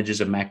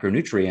percentages of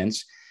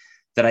macronutrients,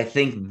 that I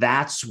think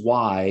that's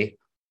why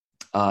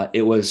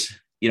it was,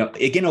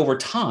 again, over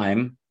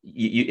time,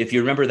 if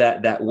you remember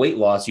that weight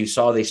loss, you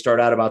saw they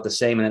start out about the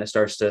same and then it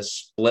starts to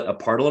split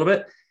apart a little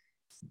bit.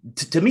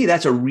 To me,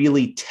 that's a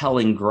really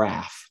telling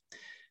graph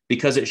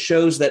because it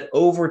shows that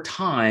over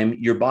time,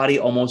 your body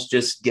almost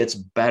just gets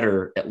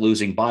better at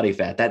losing body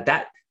fat.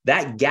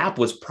 That gap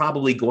was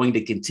probably going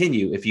to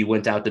continue if you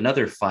went out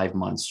another 5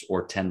 months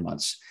or 10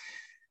 months.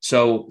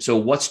 So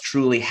what's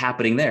truly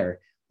happening there?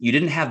 You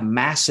didn't have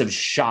massive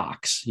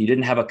shocks. You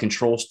didn't have a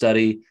control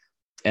study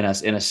in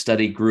a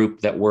study group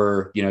that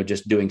were,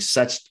 just doing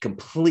such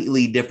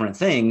completely different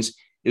things.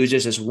 It was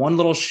just this one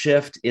little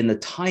shift in the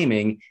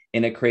timing,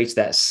 and it creates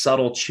that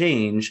subtle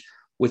change,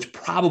 which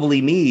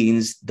probably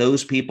means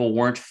those people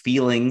weren't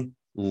feeling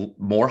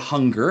more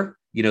hunger.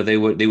 They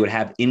would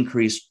have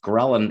increased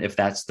ghrelin if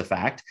that's the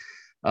fact.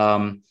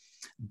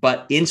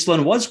 But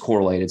insulin was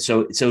correlated.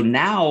 So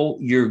now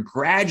you're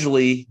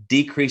gradually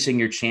decreasing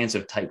your chance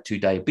of type 2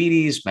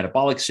 diabetes,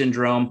 metabolic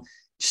syndrome,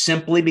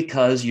 simply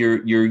because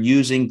you're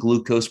using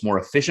glucose more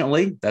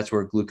efficiently. That's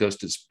where glucose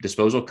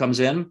disposal comes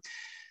in.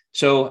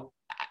 So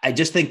I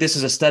just think this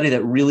is a study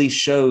that really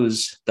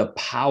shows the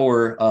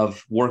power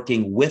of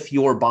working with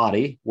your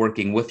body,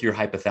 working with your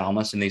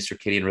hypothalamus and these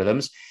circadian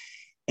rhythms.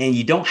 And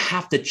you don't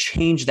have to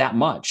change that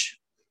much.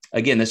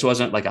 Again, this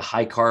wasn't like a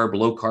high carb,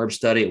 low carb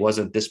study. It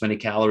wasn't this many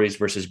calories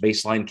versus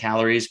baseline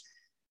calories.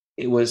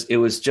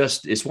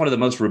 It's one of the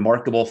most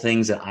remarkable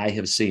things that I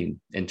have seen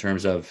in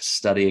terms of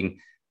studying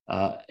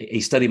a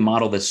study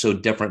model that's so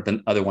different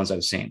than other ones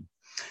I've seen.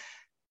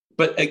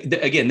 But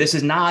again, this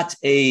is not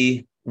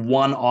a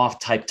one-off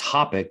type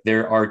topic.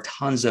 There are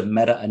tons of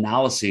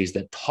meta-analyses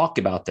that talk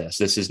about this.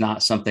 This is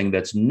not something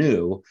that's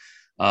new.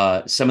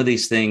 Some of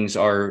these things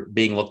are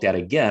being looked at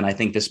again. I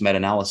think this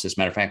meta-analysis,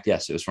 matter of fact,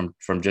 yes, it was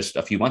from just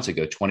a few months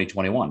ago,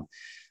 2021.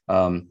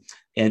 And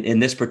in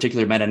this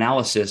particular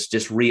meta-analysis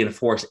just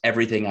reinforced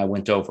everything I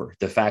went over.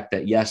 The fact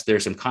that, yes,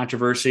 there's some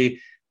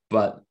controversy,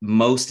 but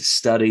most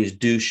studies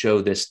do show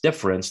this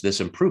difference,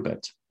 this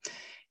improvement.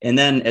 And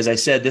then, as I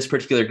said, this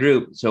particular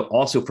group, so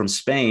also from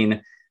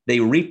Spain, they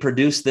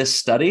reproduced this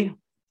study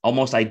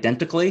almost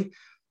identically,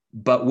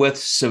 but with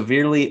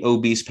severely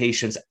obese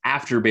patients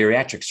after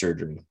bariatric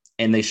surgery.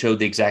 And they showed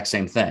the exact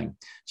same thing.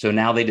 So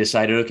now they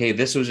decided, okay,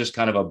 this was just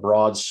kind of a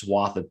broad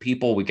swath of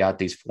people. We got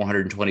these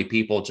 420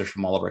 people just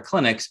from all of our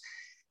clinics.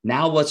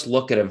 Now let's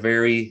look at a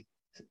very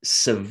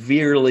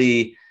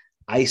severely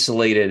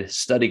isolated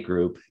study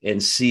group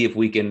and see if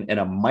we can, in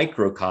a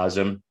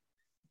microcosm,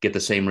 get the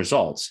same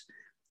results.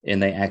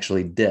 And they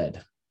actually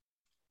did.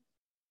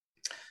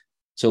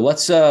 So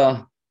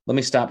let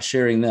me stop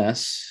sharing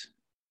this,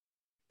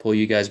 pull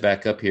you guys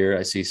back up here.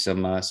 I see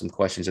some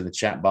questions in the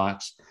chat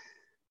box.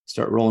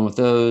 Start rolling with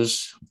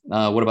those.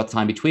 What about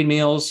time between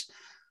meals?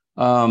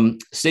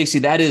 Stacy,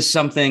 that is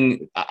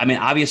something, I mean,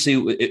 obviously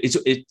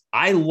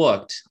I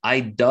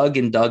dug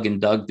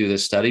through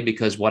this study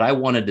because what I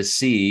wanted to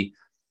see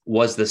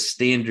was the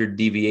standard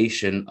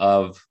deviation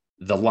of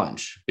the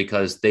lunch,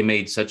 because they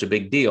made such a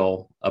big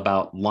deal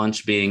about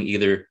lunch being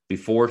either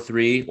before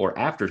 3 or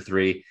after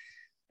 3.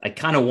 I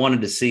kind of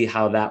wanted to see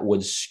how that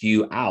would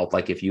skew out.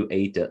 Like if you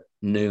ate at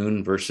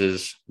noon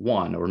versus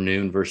 1 or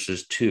noon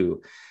versus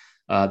 2.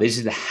 They just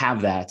need to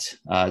have that.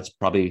 It's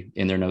probably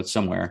in their notes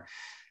somewhere.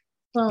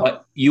 Well,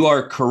 but you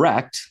are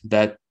correct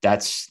that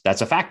that's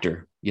a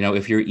factor.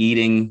 If you're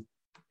eating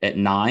at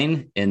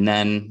 9 and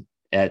then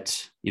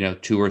at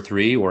 2 or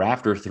 3 or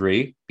after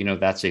 3,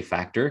 that's a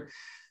factor.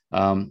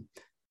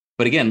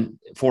 But again,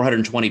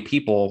 420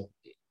 people,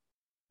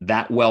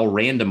 that well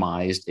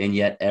randomized, and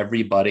yet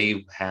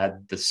everybody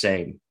had the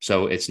same.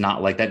 So it's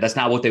not like that. That's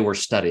not what they were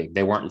studying.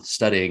 They weren't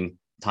studying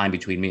time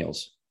between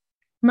meals.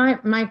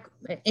 My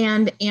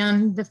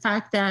and the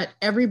fact that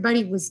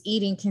everybody was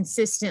eating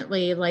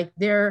consistently, like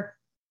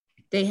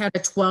they had a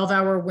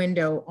 12-hour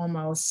window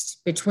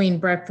almost between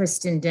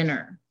breakfast and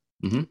dinner.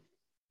 Mm-hmm.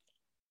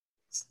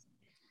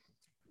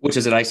 Which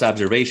is a nice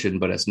observation,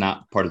 but it's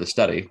not part of the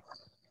study.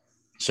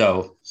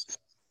 So,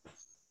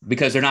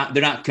 because they're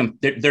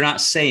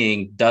not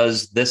saying,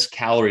 does this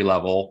calorie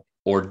level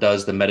or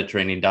does the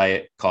Mediterranean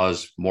diet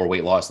cause more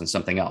weight loss than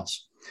something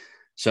else?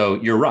 So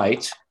you're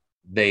right.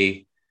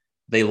 They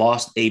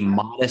lost a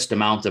modest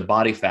amount of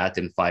body fat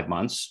in 5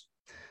 months,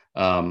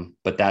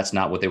 but that's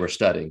not what they were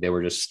studying. They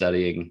were just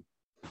studying,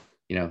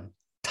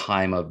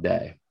 time of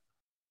day.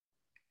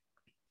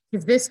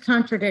 If this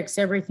contradicts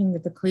everything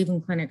that the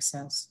Cleveland Clinic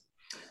says.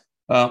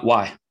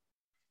 Why?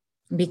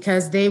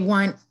 Because they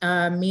want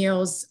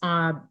meals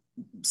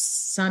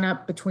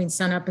between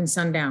sunup and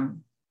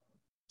sundown.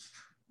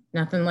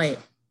 Nothing late.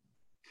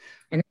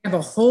 And they have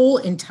a whole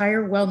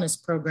entire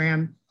wellness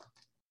program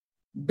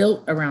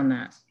built around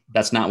that.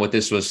 That's not what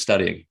this was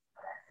studying.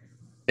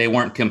 They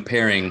weren't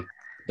comparing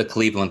the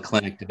Cleveland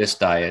Clinic to this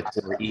diet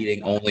or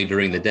eating only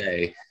during the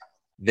day.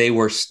 They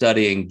were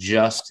studying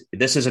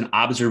this is an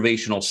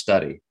observational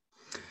study.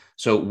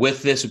 So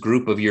with this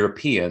group of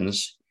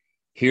Europeans,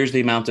 here's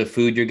the amount of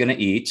food you're going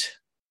to eat.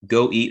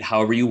 Go eat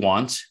however you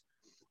want.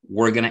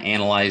 We're going to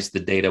analyze the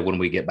data when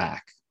we get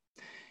back.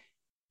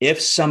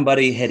 If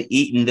somebody had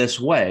eaten this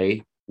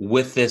way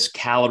with this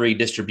calorie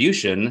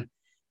distribution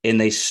and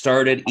they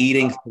started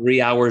eating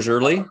 3 hours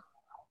early,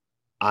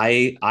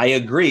 I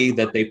agree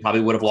that they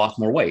probably would have lost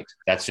more weight.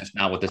 That's just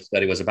not what this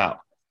study was about.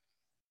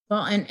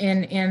 Well,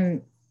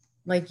 and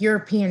like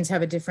Europeans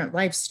have a different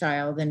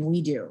lifestyle than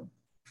we do.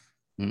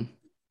 Mm-hmm.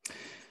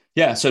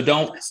 Yeah. So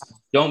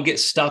don't get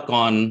stuck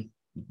on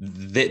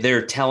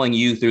they're telling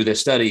you through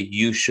this study,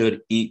 you should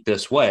eat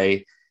this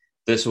way.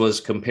 This was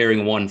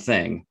comparing one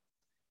thing.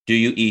 Do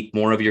you eat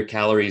more of your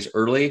calories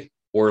early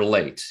or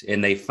late?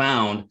 And they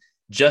found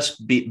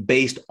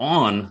based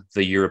on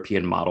the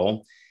European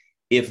model,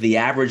 if the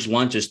average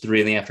lunch is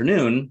 3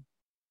 p.m,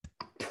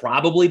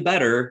 probably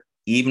better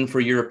even for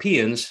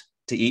Europeans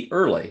to eat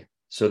early.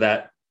 So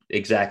that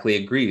exactly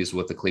agrees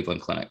with the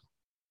Cleveland Clinic.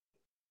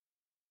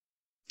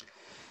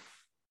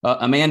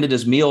 Amanda,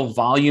 does meal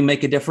volume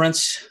make a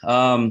difference?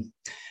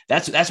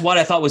 That's what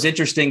I thought was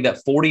interesting, that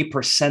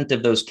 40%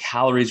 of those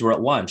calories were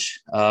at lunch.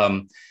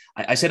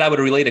 I said I would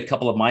relate a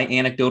couple of my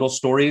anecdotal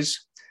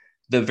stories.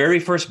 The very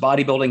first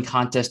bodybuilding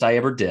contest I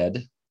ever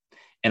did,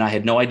 and I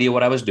had no idea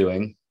what I was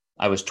doing.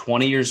 I was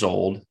 20 years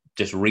old,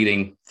 just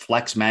reading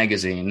Flex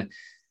magazine.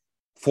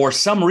 For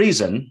some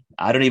reason,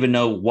 I don't even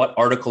know what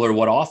article or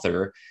what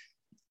author,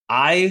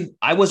 I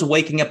was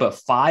waking up at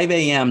 5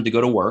 a.m. to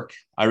go to work.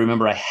 I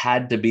remember I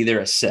had to be there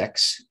at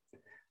 6.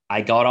 I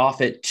got off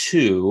at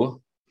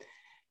 2.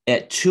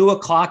 At 2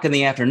 o'clock in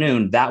the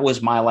afternoon, that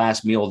was my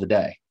last meal of the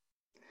day.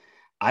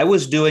 I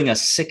was doing a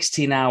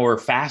 16-hour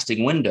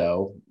fasting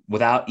window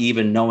without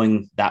even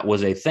knowing that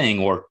was a thing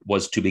or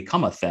was to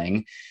become a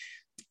thing.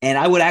 And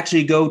I would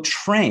actually go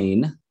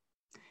train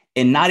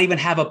and not even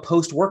have a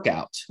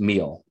post-workout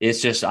meal.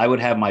 It's just I would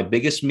have my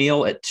biggest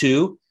meal at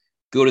 2,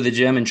 go to the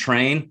gym and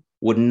train,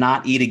 would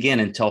not eat again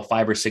until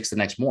 5 or 6 the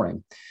next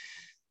morning.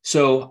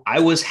 So I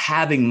was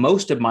having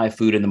most of my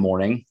food in the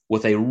morning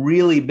with a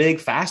really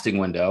big fasting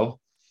window.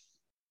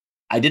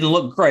 I didn't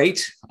look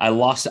great. I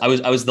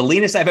was the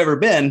leanest I've ever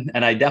been,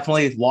 and I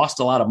definitely lost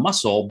a lot of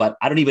muscle, but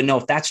I don't even know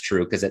if that's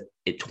true because at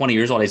 20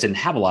 years old, I didn't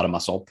have a lot of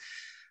muscle.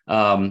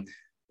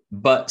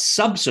 But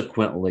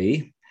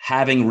subsequently,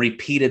 having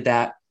repeated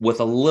that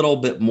with a little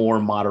bit more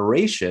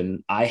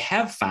moderation, I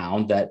have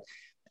found that,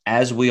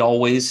 as we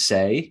always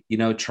say,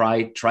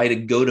 try to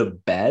go to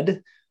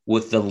bed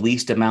with the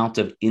least amount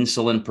of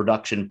insulin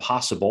production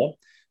possible.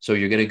 So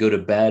you're going to go to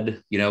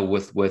bed,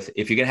 with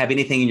if you're going to have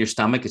anything in your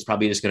stomach, it's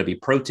probably just going to be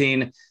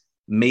protein.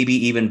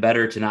 Maybe even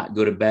better to not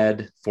go to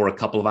bed for a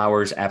couple of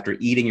hours after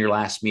eating your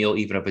last meal,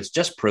 even if it's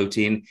just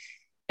protein.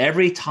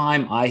 Every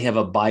time I have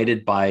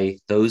abided by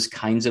those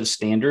kinds of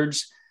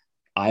standards,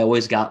 I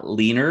always got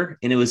leaner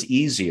and it was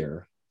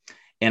easier.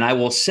 And I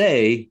will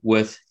say,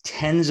 with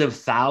tens of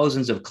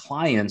thousands of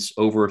clients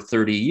over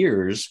 30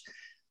 years,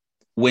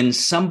 when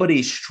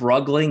somebody's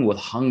struggling with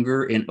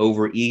hunger and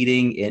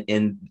overeating,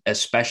 and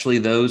especially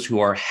those who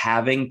are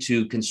having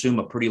to consume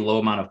a pretty low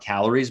amount of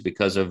calories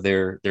because of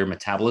their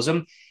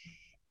metabolism,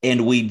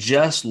 and we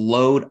just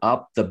load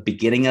up the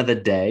beginning of the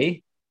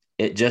day,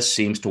 it just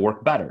seems to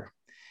work better.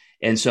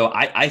 And so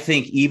I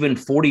think even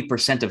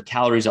 40% of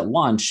calories at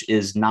lunch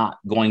is not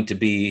going to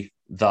be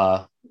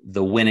the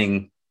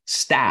winning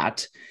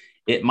stat.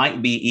 It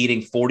might be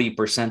eating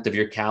 40% of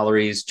your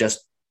calories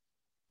just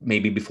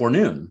maybe before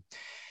noon.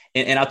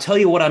 And I'll tell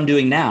you what I'm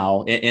doing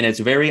now. And it's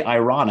very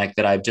ironic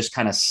that I've just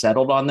kind of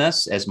settled on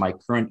this as my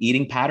current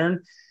eating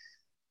pattern.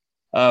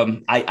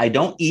 I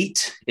don't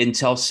eat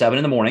until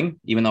 7 a.m,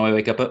 even though I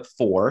wake up at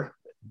 4.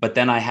 But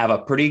then I have a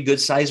pretty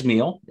good sized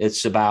meal.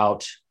 It's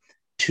about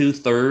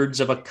 2/3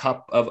 of a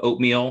cup of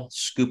oatmeal,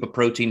 scoop of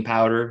protein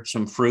powder,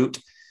 some fruit.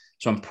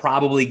 So I'm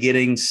probably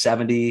getting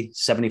 70,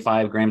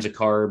 75 grams of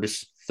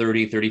carbs,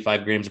 30,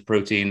 35 grams of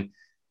protein,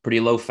 pretty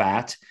low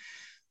fat.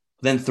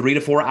 Then 3 to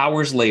 4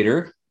 hours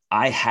later,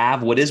 I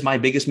have what is my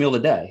biggest meal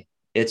of the day.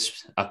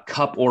 It's a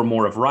cup or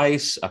more of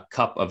rice, a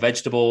cup of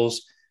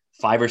vegetables,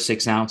 5 or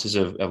 6 ounces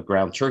of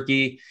ground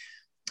turkey.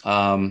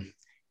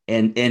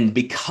 And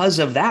because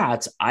of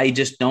that, I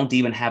just don't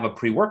even have a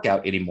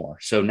pre-workout anymore.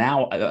 So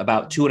now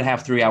about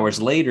 2.5, 3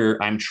 hours later,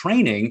 I'm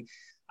training.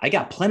 I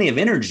got plenty of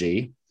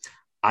energy.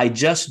 I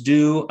just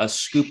do a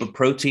scoop of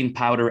protein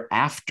powder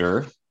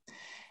after,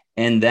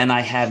 and then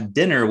I have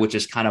dinner, which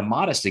is kind of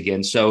modest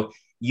again. So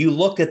you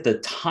look at the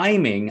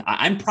timing,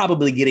 I'm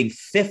probably getting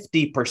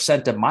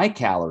 50% of my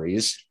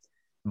calories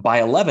by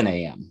 11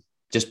 a.m.,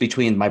 just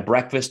between my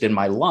breakfast and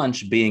my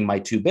lunch being my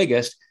two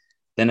biggest.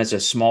 Then it's a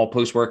small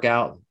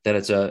post-workout. Then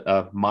it's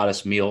a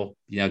modest meal,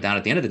 down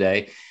at the end of the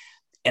day.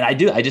 And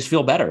I just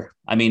feel better.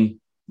 I mean,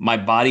 my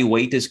body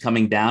weight is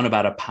coming down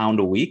about a pound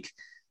a week,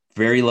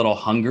 very little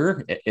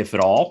hunger, if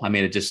at all. I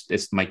mean,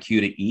 it's my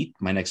cue to eat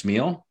my next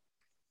meal.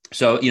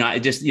 So,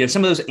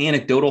 some of those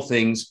anecdotal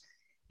things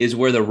is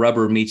where the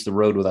rubber meets the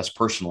road with us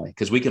personally,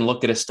 because we can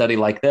look at a study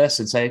like this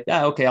and say,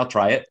 yeah, okay, I'll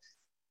try it.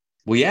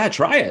 Well, yeah,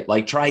 try it.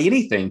 Like, try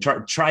anything.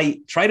 Try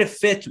to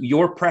fit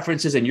your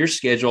preferences and your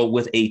schedule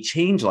with a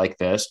change like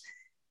this,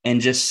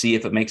 and just see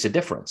if it makes a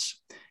difference.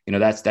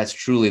 That's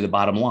truly the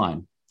bottom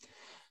line.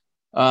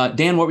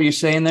 Dan, what were you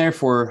saying there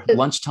for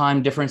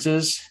lunchtime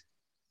differences?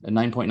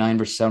 9.9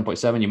 versus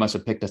 7.7. You must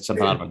have picked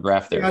something out of a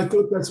graph there. Yeah, I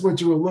thought that's what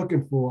you were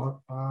looking for.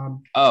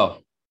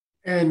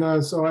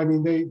 And so, I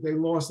mean, they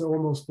lost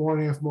almost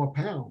 4.5 more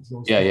pounds.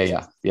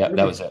 Yeah.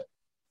 That was it.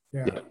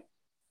 Yeah.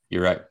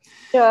 You're right.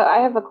 So I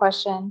have a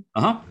question.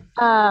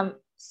 Uh-huh.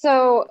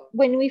 So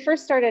when we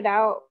first started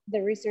out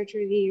the research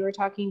review, you were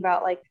talking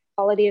about like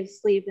quality of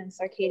sleep and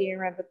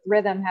circadian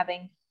rhythm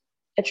having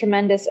a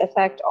tremendous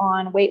effect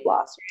on weight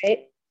loss,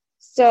 right?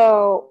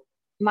 So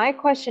my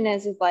question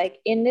is like,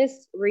 in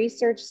this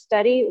research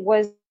study,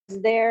 was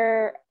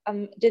there,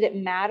 did it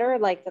matter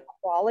like the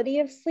quality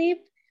of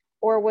sleep,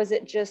 or was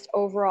it just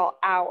overall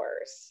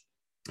hours?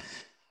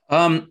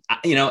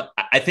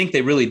 I think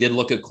they really did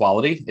look at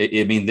quality.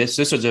 I mean, this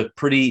was a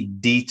pretty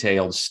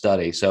detailed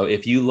study. So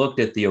if you looked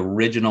at the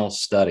original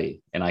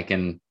study, and I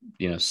can,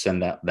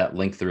 send that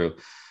link through,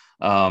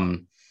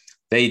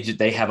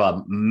 they have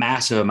a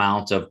massive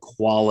amount of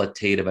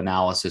qualitative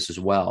analysis as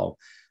well.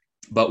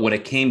 But when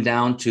it came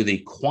down to the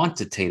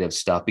quantitative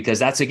stuff, because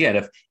that's,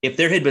 again, if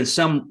there had been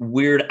some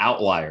weird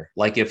outlier,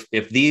 like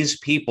if these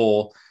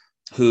people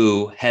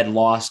who had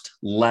lost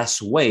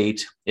less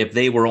weight, if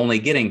they were only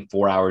getting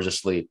 4 hours of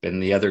sleep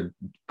and the other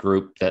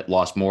group that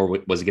lost more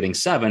was getting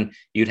 7,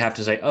 you'd have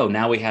to say, oh,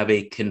 now we have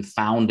a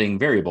confounding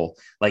variable.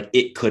 Like,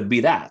 it could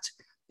be that.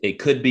 It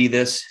could be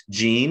this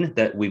gene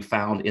that we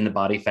found in the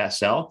body fat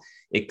cell.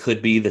 It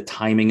could be the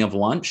timing of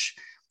lunch,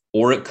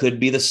 or it could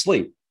be the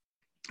sleep.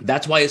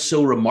 That's why it's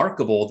so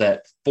remarkable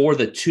that for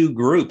the two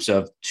groups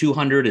of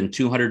 200 and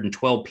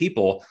 212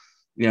 people,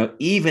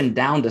 even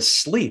down to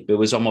sleep, it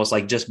was almost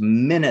like just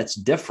minutes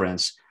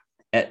difference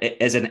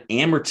as an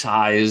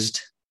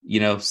amortized,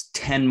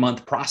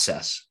 10-month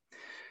process.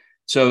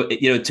 So,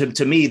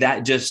 to me,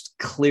 that just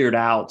cleared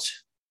out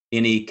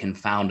any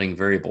confounding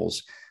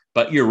variables.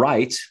 But you're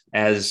right,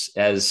 as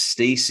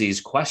Stacy's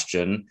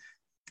question,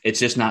 it's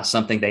just not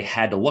something they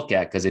had to look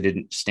at because it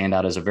didn't stand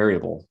out as a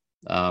variable.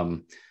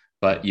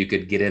 But you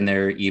could get in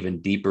there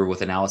even deeper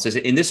with analysis.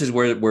 And this is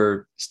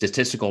where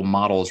statistical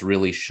models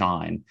really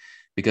shine,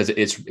 because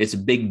it's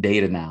big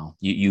data now.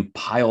 You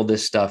pile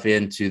this stuff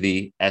into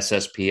the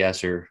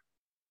SSPS, or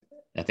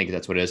I think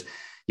that's what it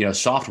is,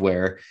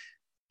 software.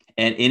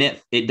 And in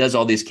it does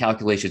all these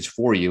calculations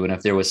for you. And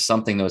if there was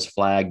something that was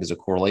flagged as a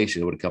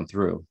correlation, it would come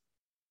through.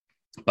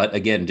 But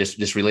again,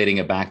 just relating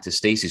it back to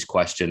Stacy's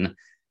question,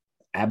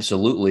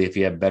 absolutely, if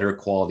you have better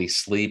quality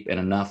sleep and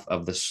enough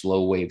of the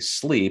slow wave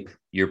sleep,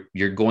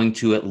 you're going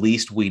to, at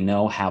least we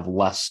know, have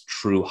less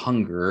true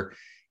hunger,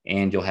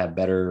 and you'll have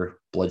better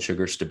blood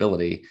sugar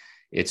stability.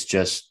 It's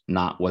just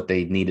not what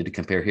they needed to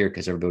compare here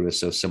because everybody was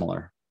so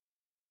similar.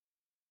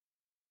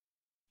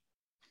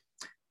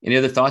 Any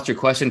other thoughts or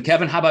question?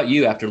 Kevin, how about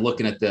you after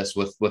looking at this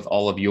with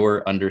all of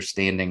your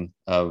understanding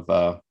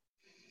of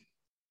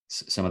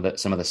some of the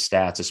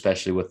stats,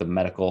 especially with the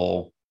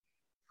medical,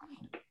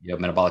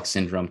 metabolic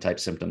syndrome type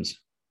symptoms?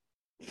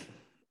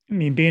 I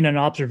mean, being an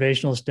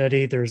observational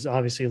study, there's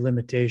obviously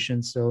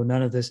limitations. So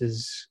none of this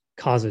is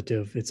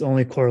causative. It's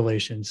only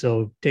correlation.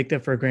 So take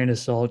that for a grain of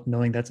salt,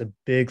 knowing that's a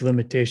big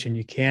limitation.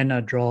 You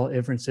cannot draw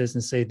inferences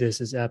and say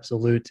this is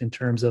absolute in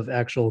terms of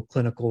actual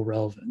clinical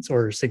relevance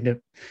or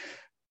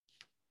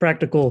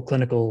practical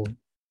clinical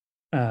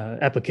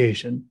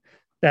application.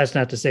 That's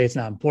not to say it's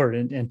not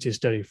important and to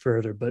study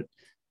further, but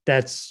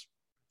that's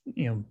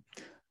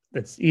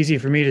easy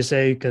for me to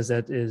say because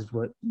that is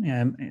what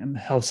I'm a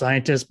health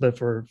scientist. But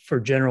for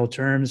general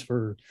terms,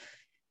 for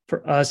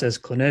us as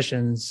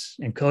clinicians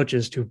and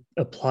coaches to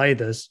apply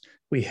this,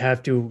 we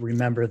have to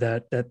remember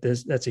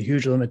that's a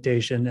huge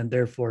limitation, and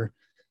therefore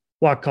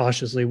walk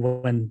cautiously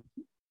when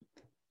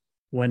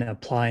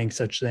applying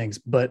such things.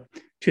 But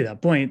to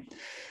that point,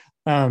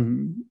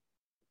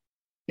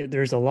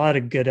 there's a lot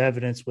of good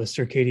evidence with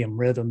circadian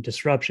rhythm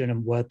disruption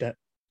and what that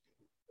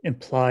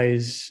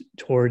implies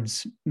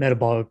towards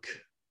metabolic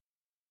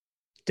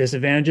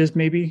disadvantages,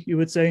 maybe you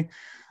would say.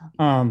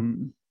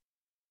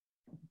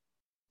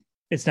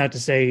 It's not to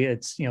say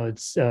it's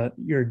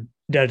you're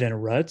dead in a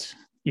rut.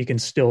 You can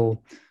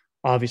still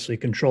obviously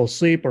control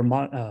sleep or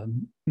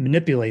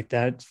manipulate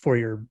that for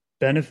your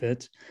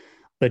benefit,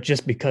 but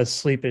just because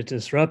sleep is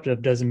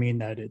disruptive doesn't mean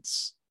that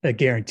it's a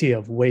guarantee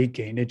of weight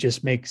gain. It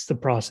just makes the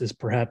process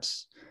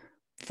perhaps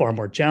far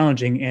more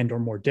challenging and or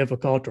more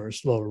difficult, or a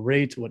slower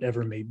rate,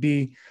 whatever it may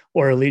be,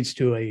 or it leads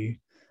to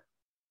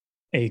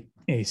a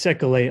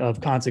sequelae of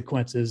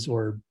consequences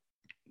or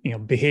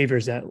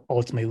behaviors that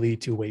ultimately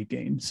lead to weight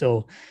gain.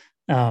 So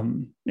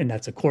and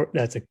that's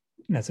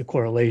a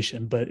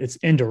correlation, but it's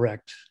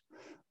indirect.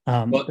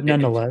 But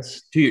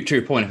nonetheless, to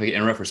your point, if I can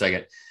interrupt for a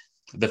second,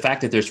 the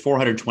fact that there's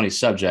 420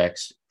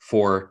 subjects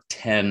for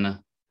 10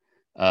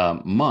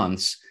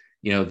 months,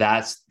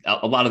 that's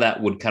a lot of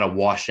that would kind of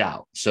wash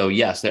out. So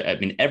yes,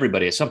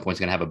 everybody at some point is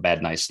going to have a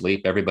bad night's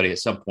sleep. Everybody at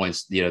some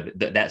points,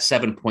 that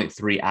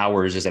 7.3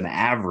 hours is an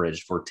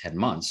average for 10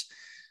 months.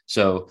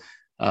 So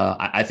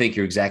I think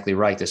you're exactly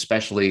right,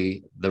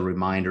 especially the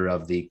reminder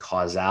of the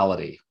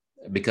causality,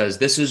 because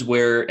this is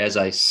where, as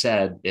I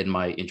said in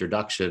my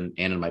introduction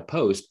and in my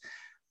post,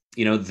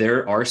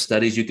 there are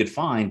studies you could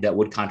find that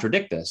would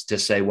contradict this, to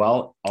say,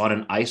 well, on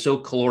an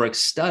isocaloric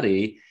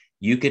study,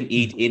 you can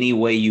eat any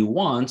way you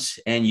want,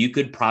 and you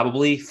could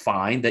probably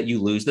find that you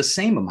lose the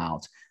same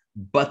amount.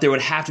 But there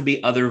would have to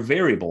be other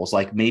variables,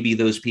 like maybe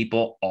those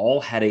people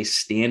all had a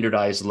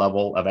standardized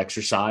level of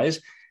exercise.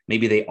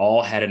 Maybe they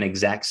all had an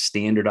exact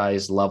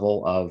standardized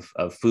level of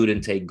food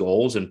intake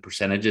goals and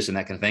percentages and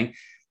that kind of thing.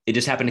 It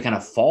just happened to kind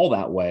of fall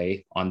that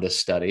way on this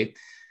study.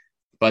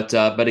 But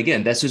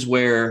again, this is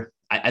where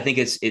I think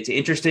it's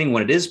interesting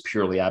when it is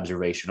purely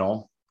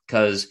observational,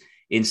 because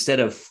instead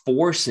of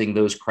forcing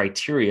those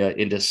criteria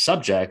into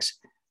subjects,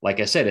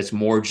 like I said, it's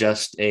more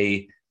just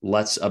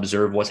let's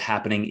observe what's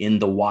happening in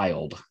the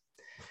wild.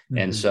 Mm-hmm.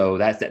 And so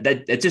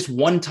that's just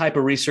one type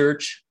of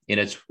research,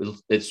 and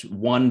it's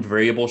one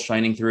variable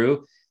shining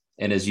through.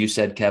 And as you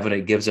said, Kevin,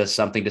 it gives us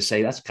something to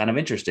say, that's kind of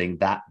interesting.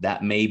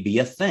 That may be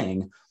a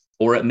thing,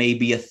 or it may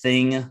be a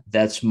thing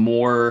that's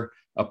more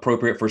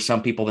appropriate for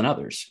some people than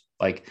others.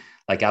 Like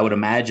I would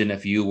imagine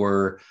if you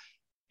were,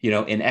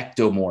 an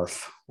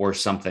ectomorph or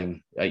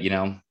something,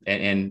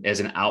 and as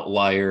an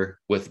outlier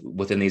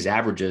within these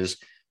averages,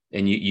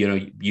 and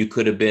you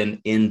could have been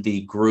in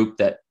the group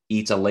that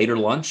eats a later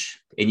lunch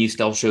and you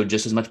still showed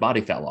just as much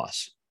body fat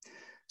loss.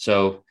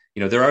 So,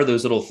 there are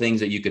those little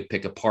things that you could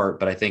pick apart,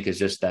 but I think it's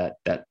just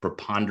that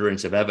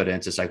preponderance of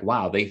evidence. It's like,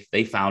 wow,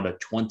 they found a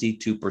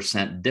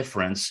 22%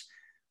 difference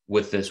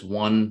with this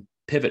one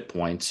pivot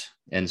point.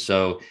 And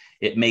so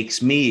it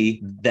makes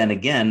me then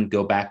again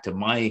go back to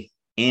my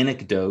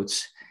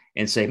anecdotes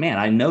and say, man,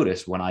 I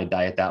noticed when I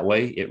diet that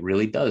way, it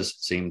really does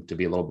seem to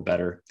be a little bit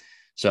better.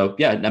 So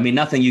yeah,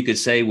 nothing you could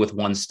say with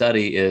one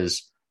study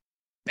is,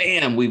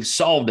 bam, we've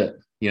solved it.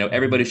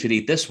 Everybody should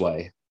eat this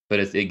way, but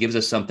it gives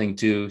us something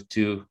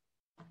to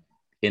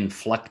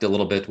inflect a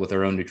little bit with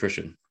our own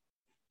nutrition.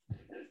 It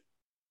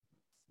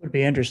would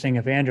be interesting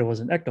if Andrea was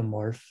an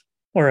ectomorph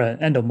or an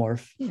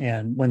endomorph,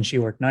 and when she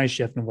worked night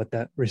shift, and what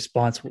that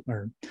response would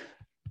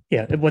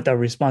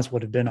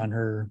have been on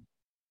her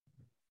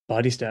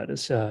body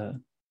status.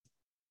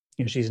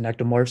 She's an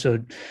ectomorph,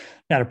 so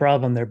not a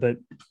problem there, but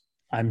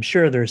I'm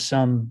sure there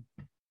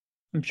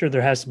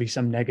has to be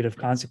some negative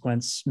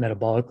consequence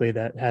metabolically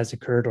that has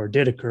occurred or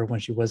did occur when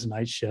she was a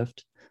night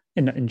shift.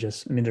 And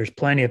there's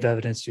plenty of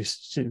evidence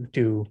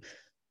to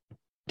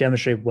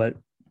demonstrate what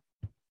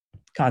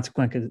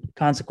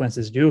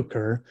consequences do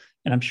occur.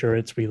 And I'm sure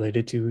it's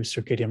related to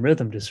circadian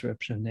rhythm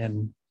disruption,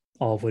 and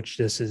all of which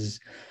this is,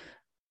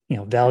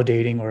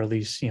 validating, or at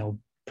least,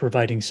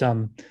 providing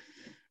some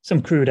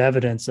crude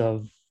evidence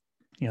of,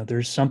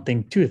 there's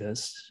something to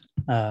this.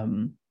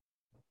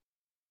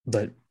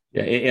 But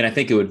yeah, and I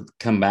think it would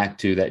come back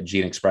to that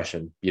gene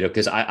expression,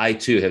 because I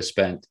too have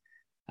spent,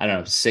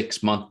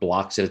 6-month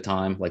blocks at a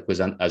time. Like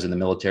I was in the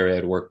military,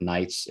 I'd work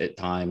nights at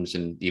times.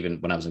 And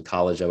even when I was in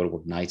college, I would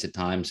work nights at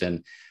times.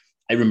 And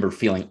I remember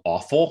feeling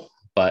awful,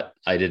 but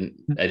I didn't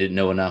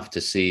know enough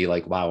to see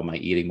like, wow, am I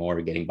eating more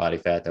or getting body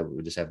fat? That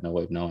we just have no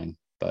way of knowing.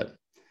 But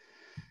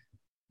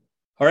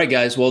all right,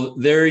 guys. Well,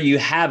 there you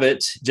have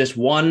it. Just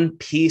one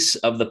piece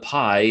of the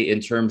pie in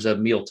terms of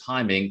meal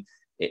timing.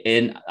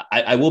 And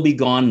I will be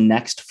gone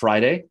next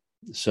Friday.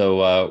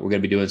 So we're going to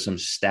be doing some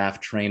staff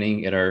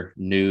training at our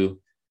new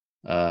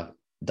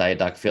Diet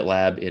Doc Fit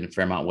Lab in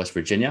Fairmont, West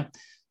Virginia.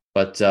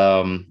 But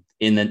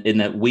in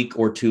the week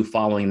or two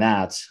following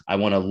that, I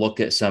want to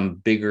look at some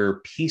bigger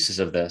pieces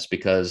of this,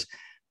 because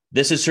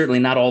this is certainly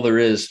not all there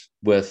is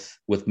with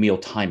meal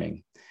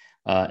timing.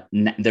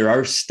 There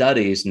are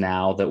studies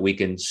now that we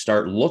can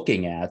start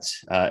looking at,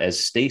 as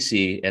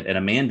Stacy and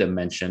Amanda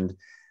mentioned.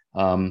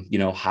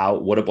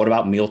 What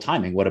about meal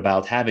timing? What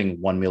about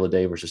having one meal a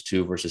day versus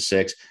 2 versus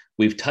 6?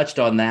 We've touched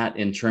on that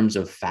in terms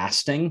of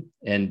fasting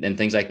and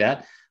things like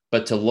that,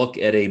 but to look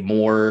at a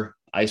more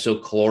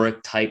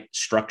isocaloric type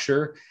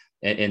structure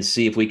and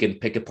see if we can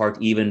pick apart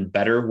even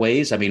better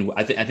ways. I mean,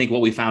 I think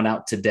what we found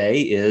out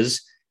today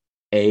is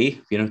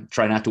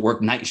try not to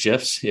work night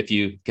shifts if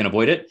you can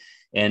avoid it.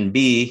 And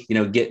B,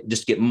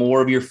 get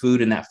more of your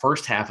food in that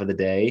first half of the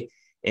day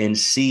and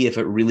see if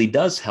it really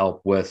does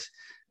help with,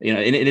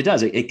 and it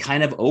does. It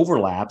kind of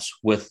overlaps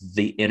with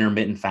the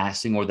intermittent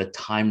fasting or the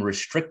time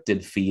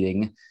restricted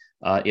feeding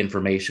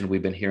information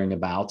we've been hearing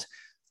about,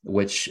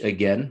 which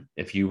again,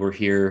 if you were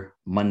here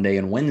Monday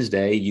and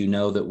Wednesday, you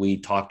know that we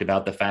talked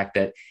about the fact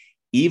that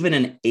even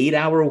an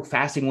 8-hour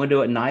fasting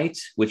window at night,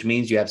 which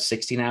means you have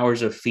 16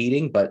 hours of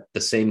feeding, but the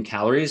same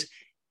calories,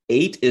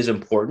 8 is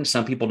important.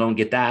 Some people don't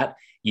get that.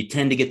 You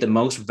tend to get the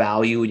most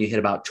value when you hit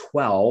about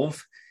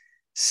 12.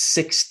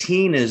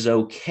 16 is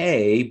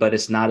okay, but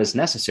it's not as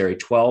necessary.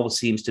 12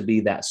 seems to be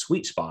that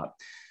sweet spot.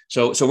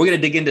 So we're going to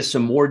dig into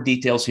some more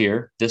details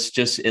here. This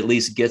just at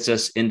least gets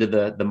us into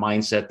the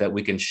mindset that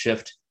we can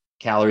shift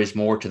calories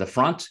more to the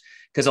front,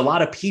 because a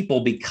lot of people,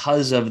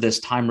 because of this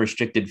time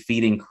restricted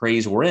feeding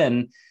craze we're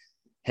in,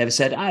 have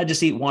said, I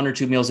just eat 1 or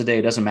 2 meals a day.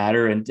 It doesn't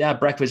matter. And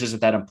breakfast isn't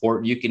that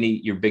important. You can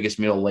eat your biggest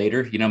meal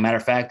later. Matter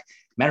of fact,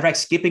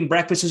 skipping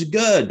breakfast is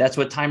good. That's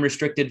what time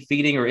restricted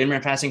feeding or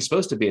intermittent fasting is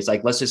supposed to be. It's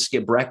like, let's just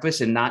skip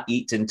breakfast and not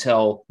eat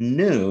until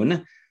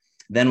noon.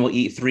 Then we'll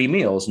eat 3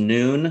 meals,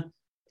 noon,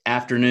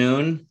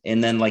 afternoon,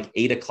 and then like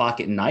 8 o'clock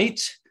at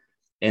night.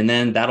 And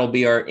then that'll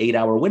be our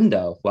 8-hour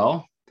window.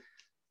 Well,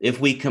 if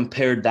we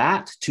compared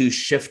that to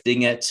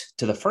shifting it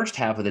to the first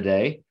half of the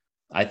day,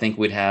 I think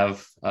we'd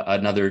have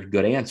another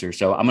good answer.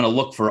 So I'm going to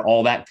look for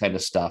all that kind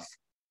of stuff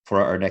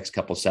for our next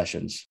couple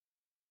sessions.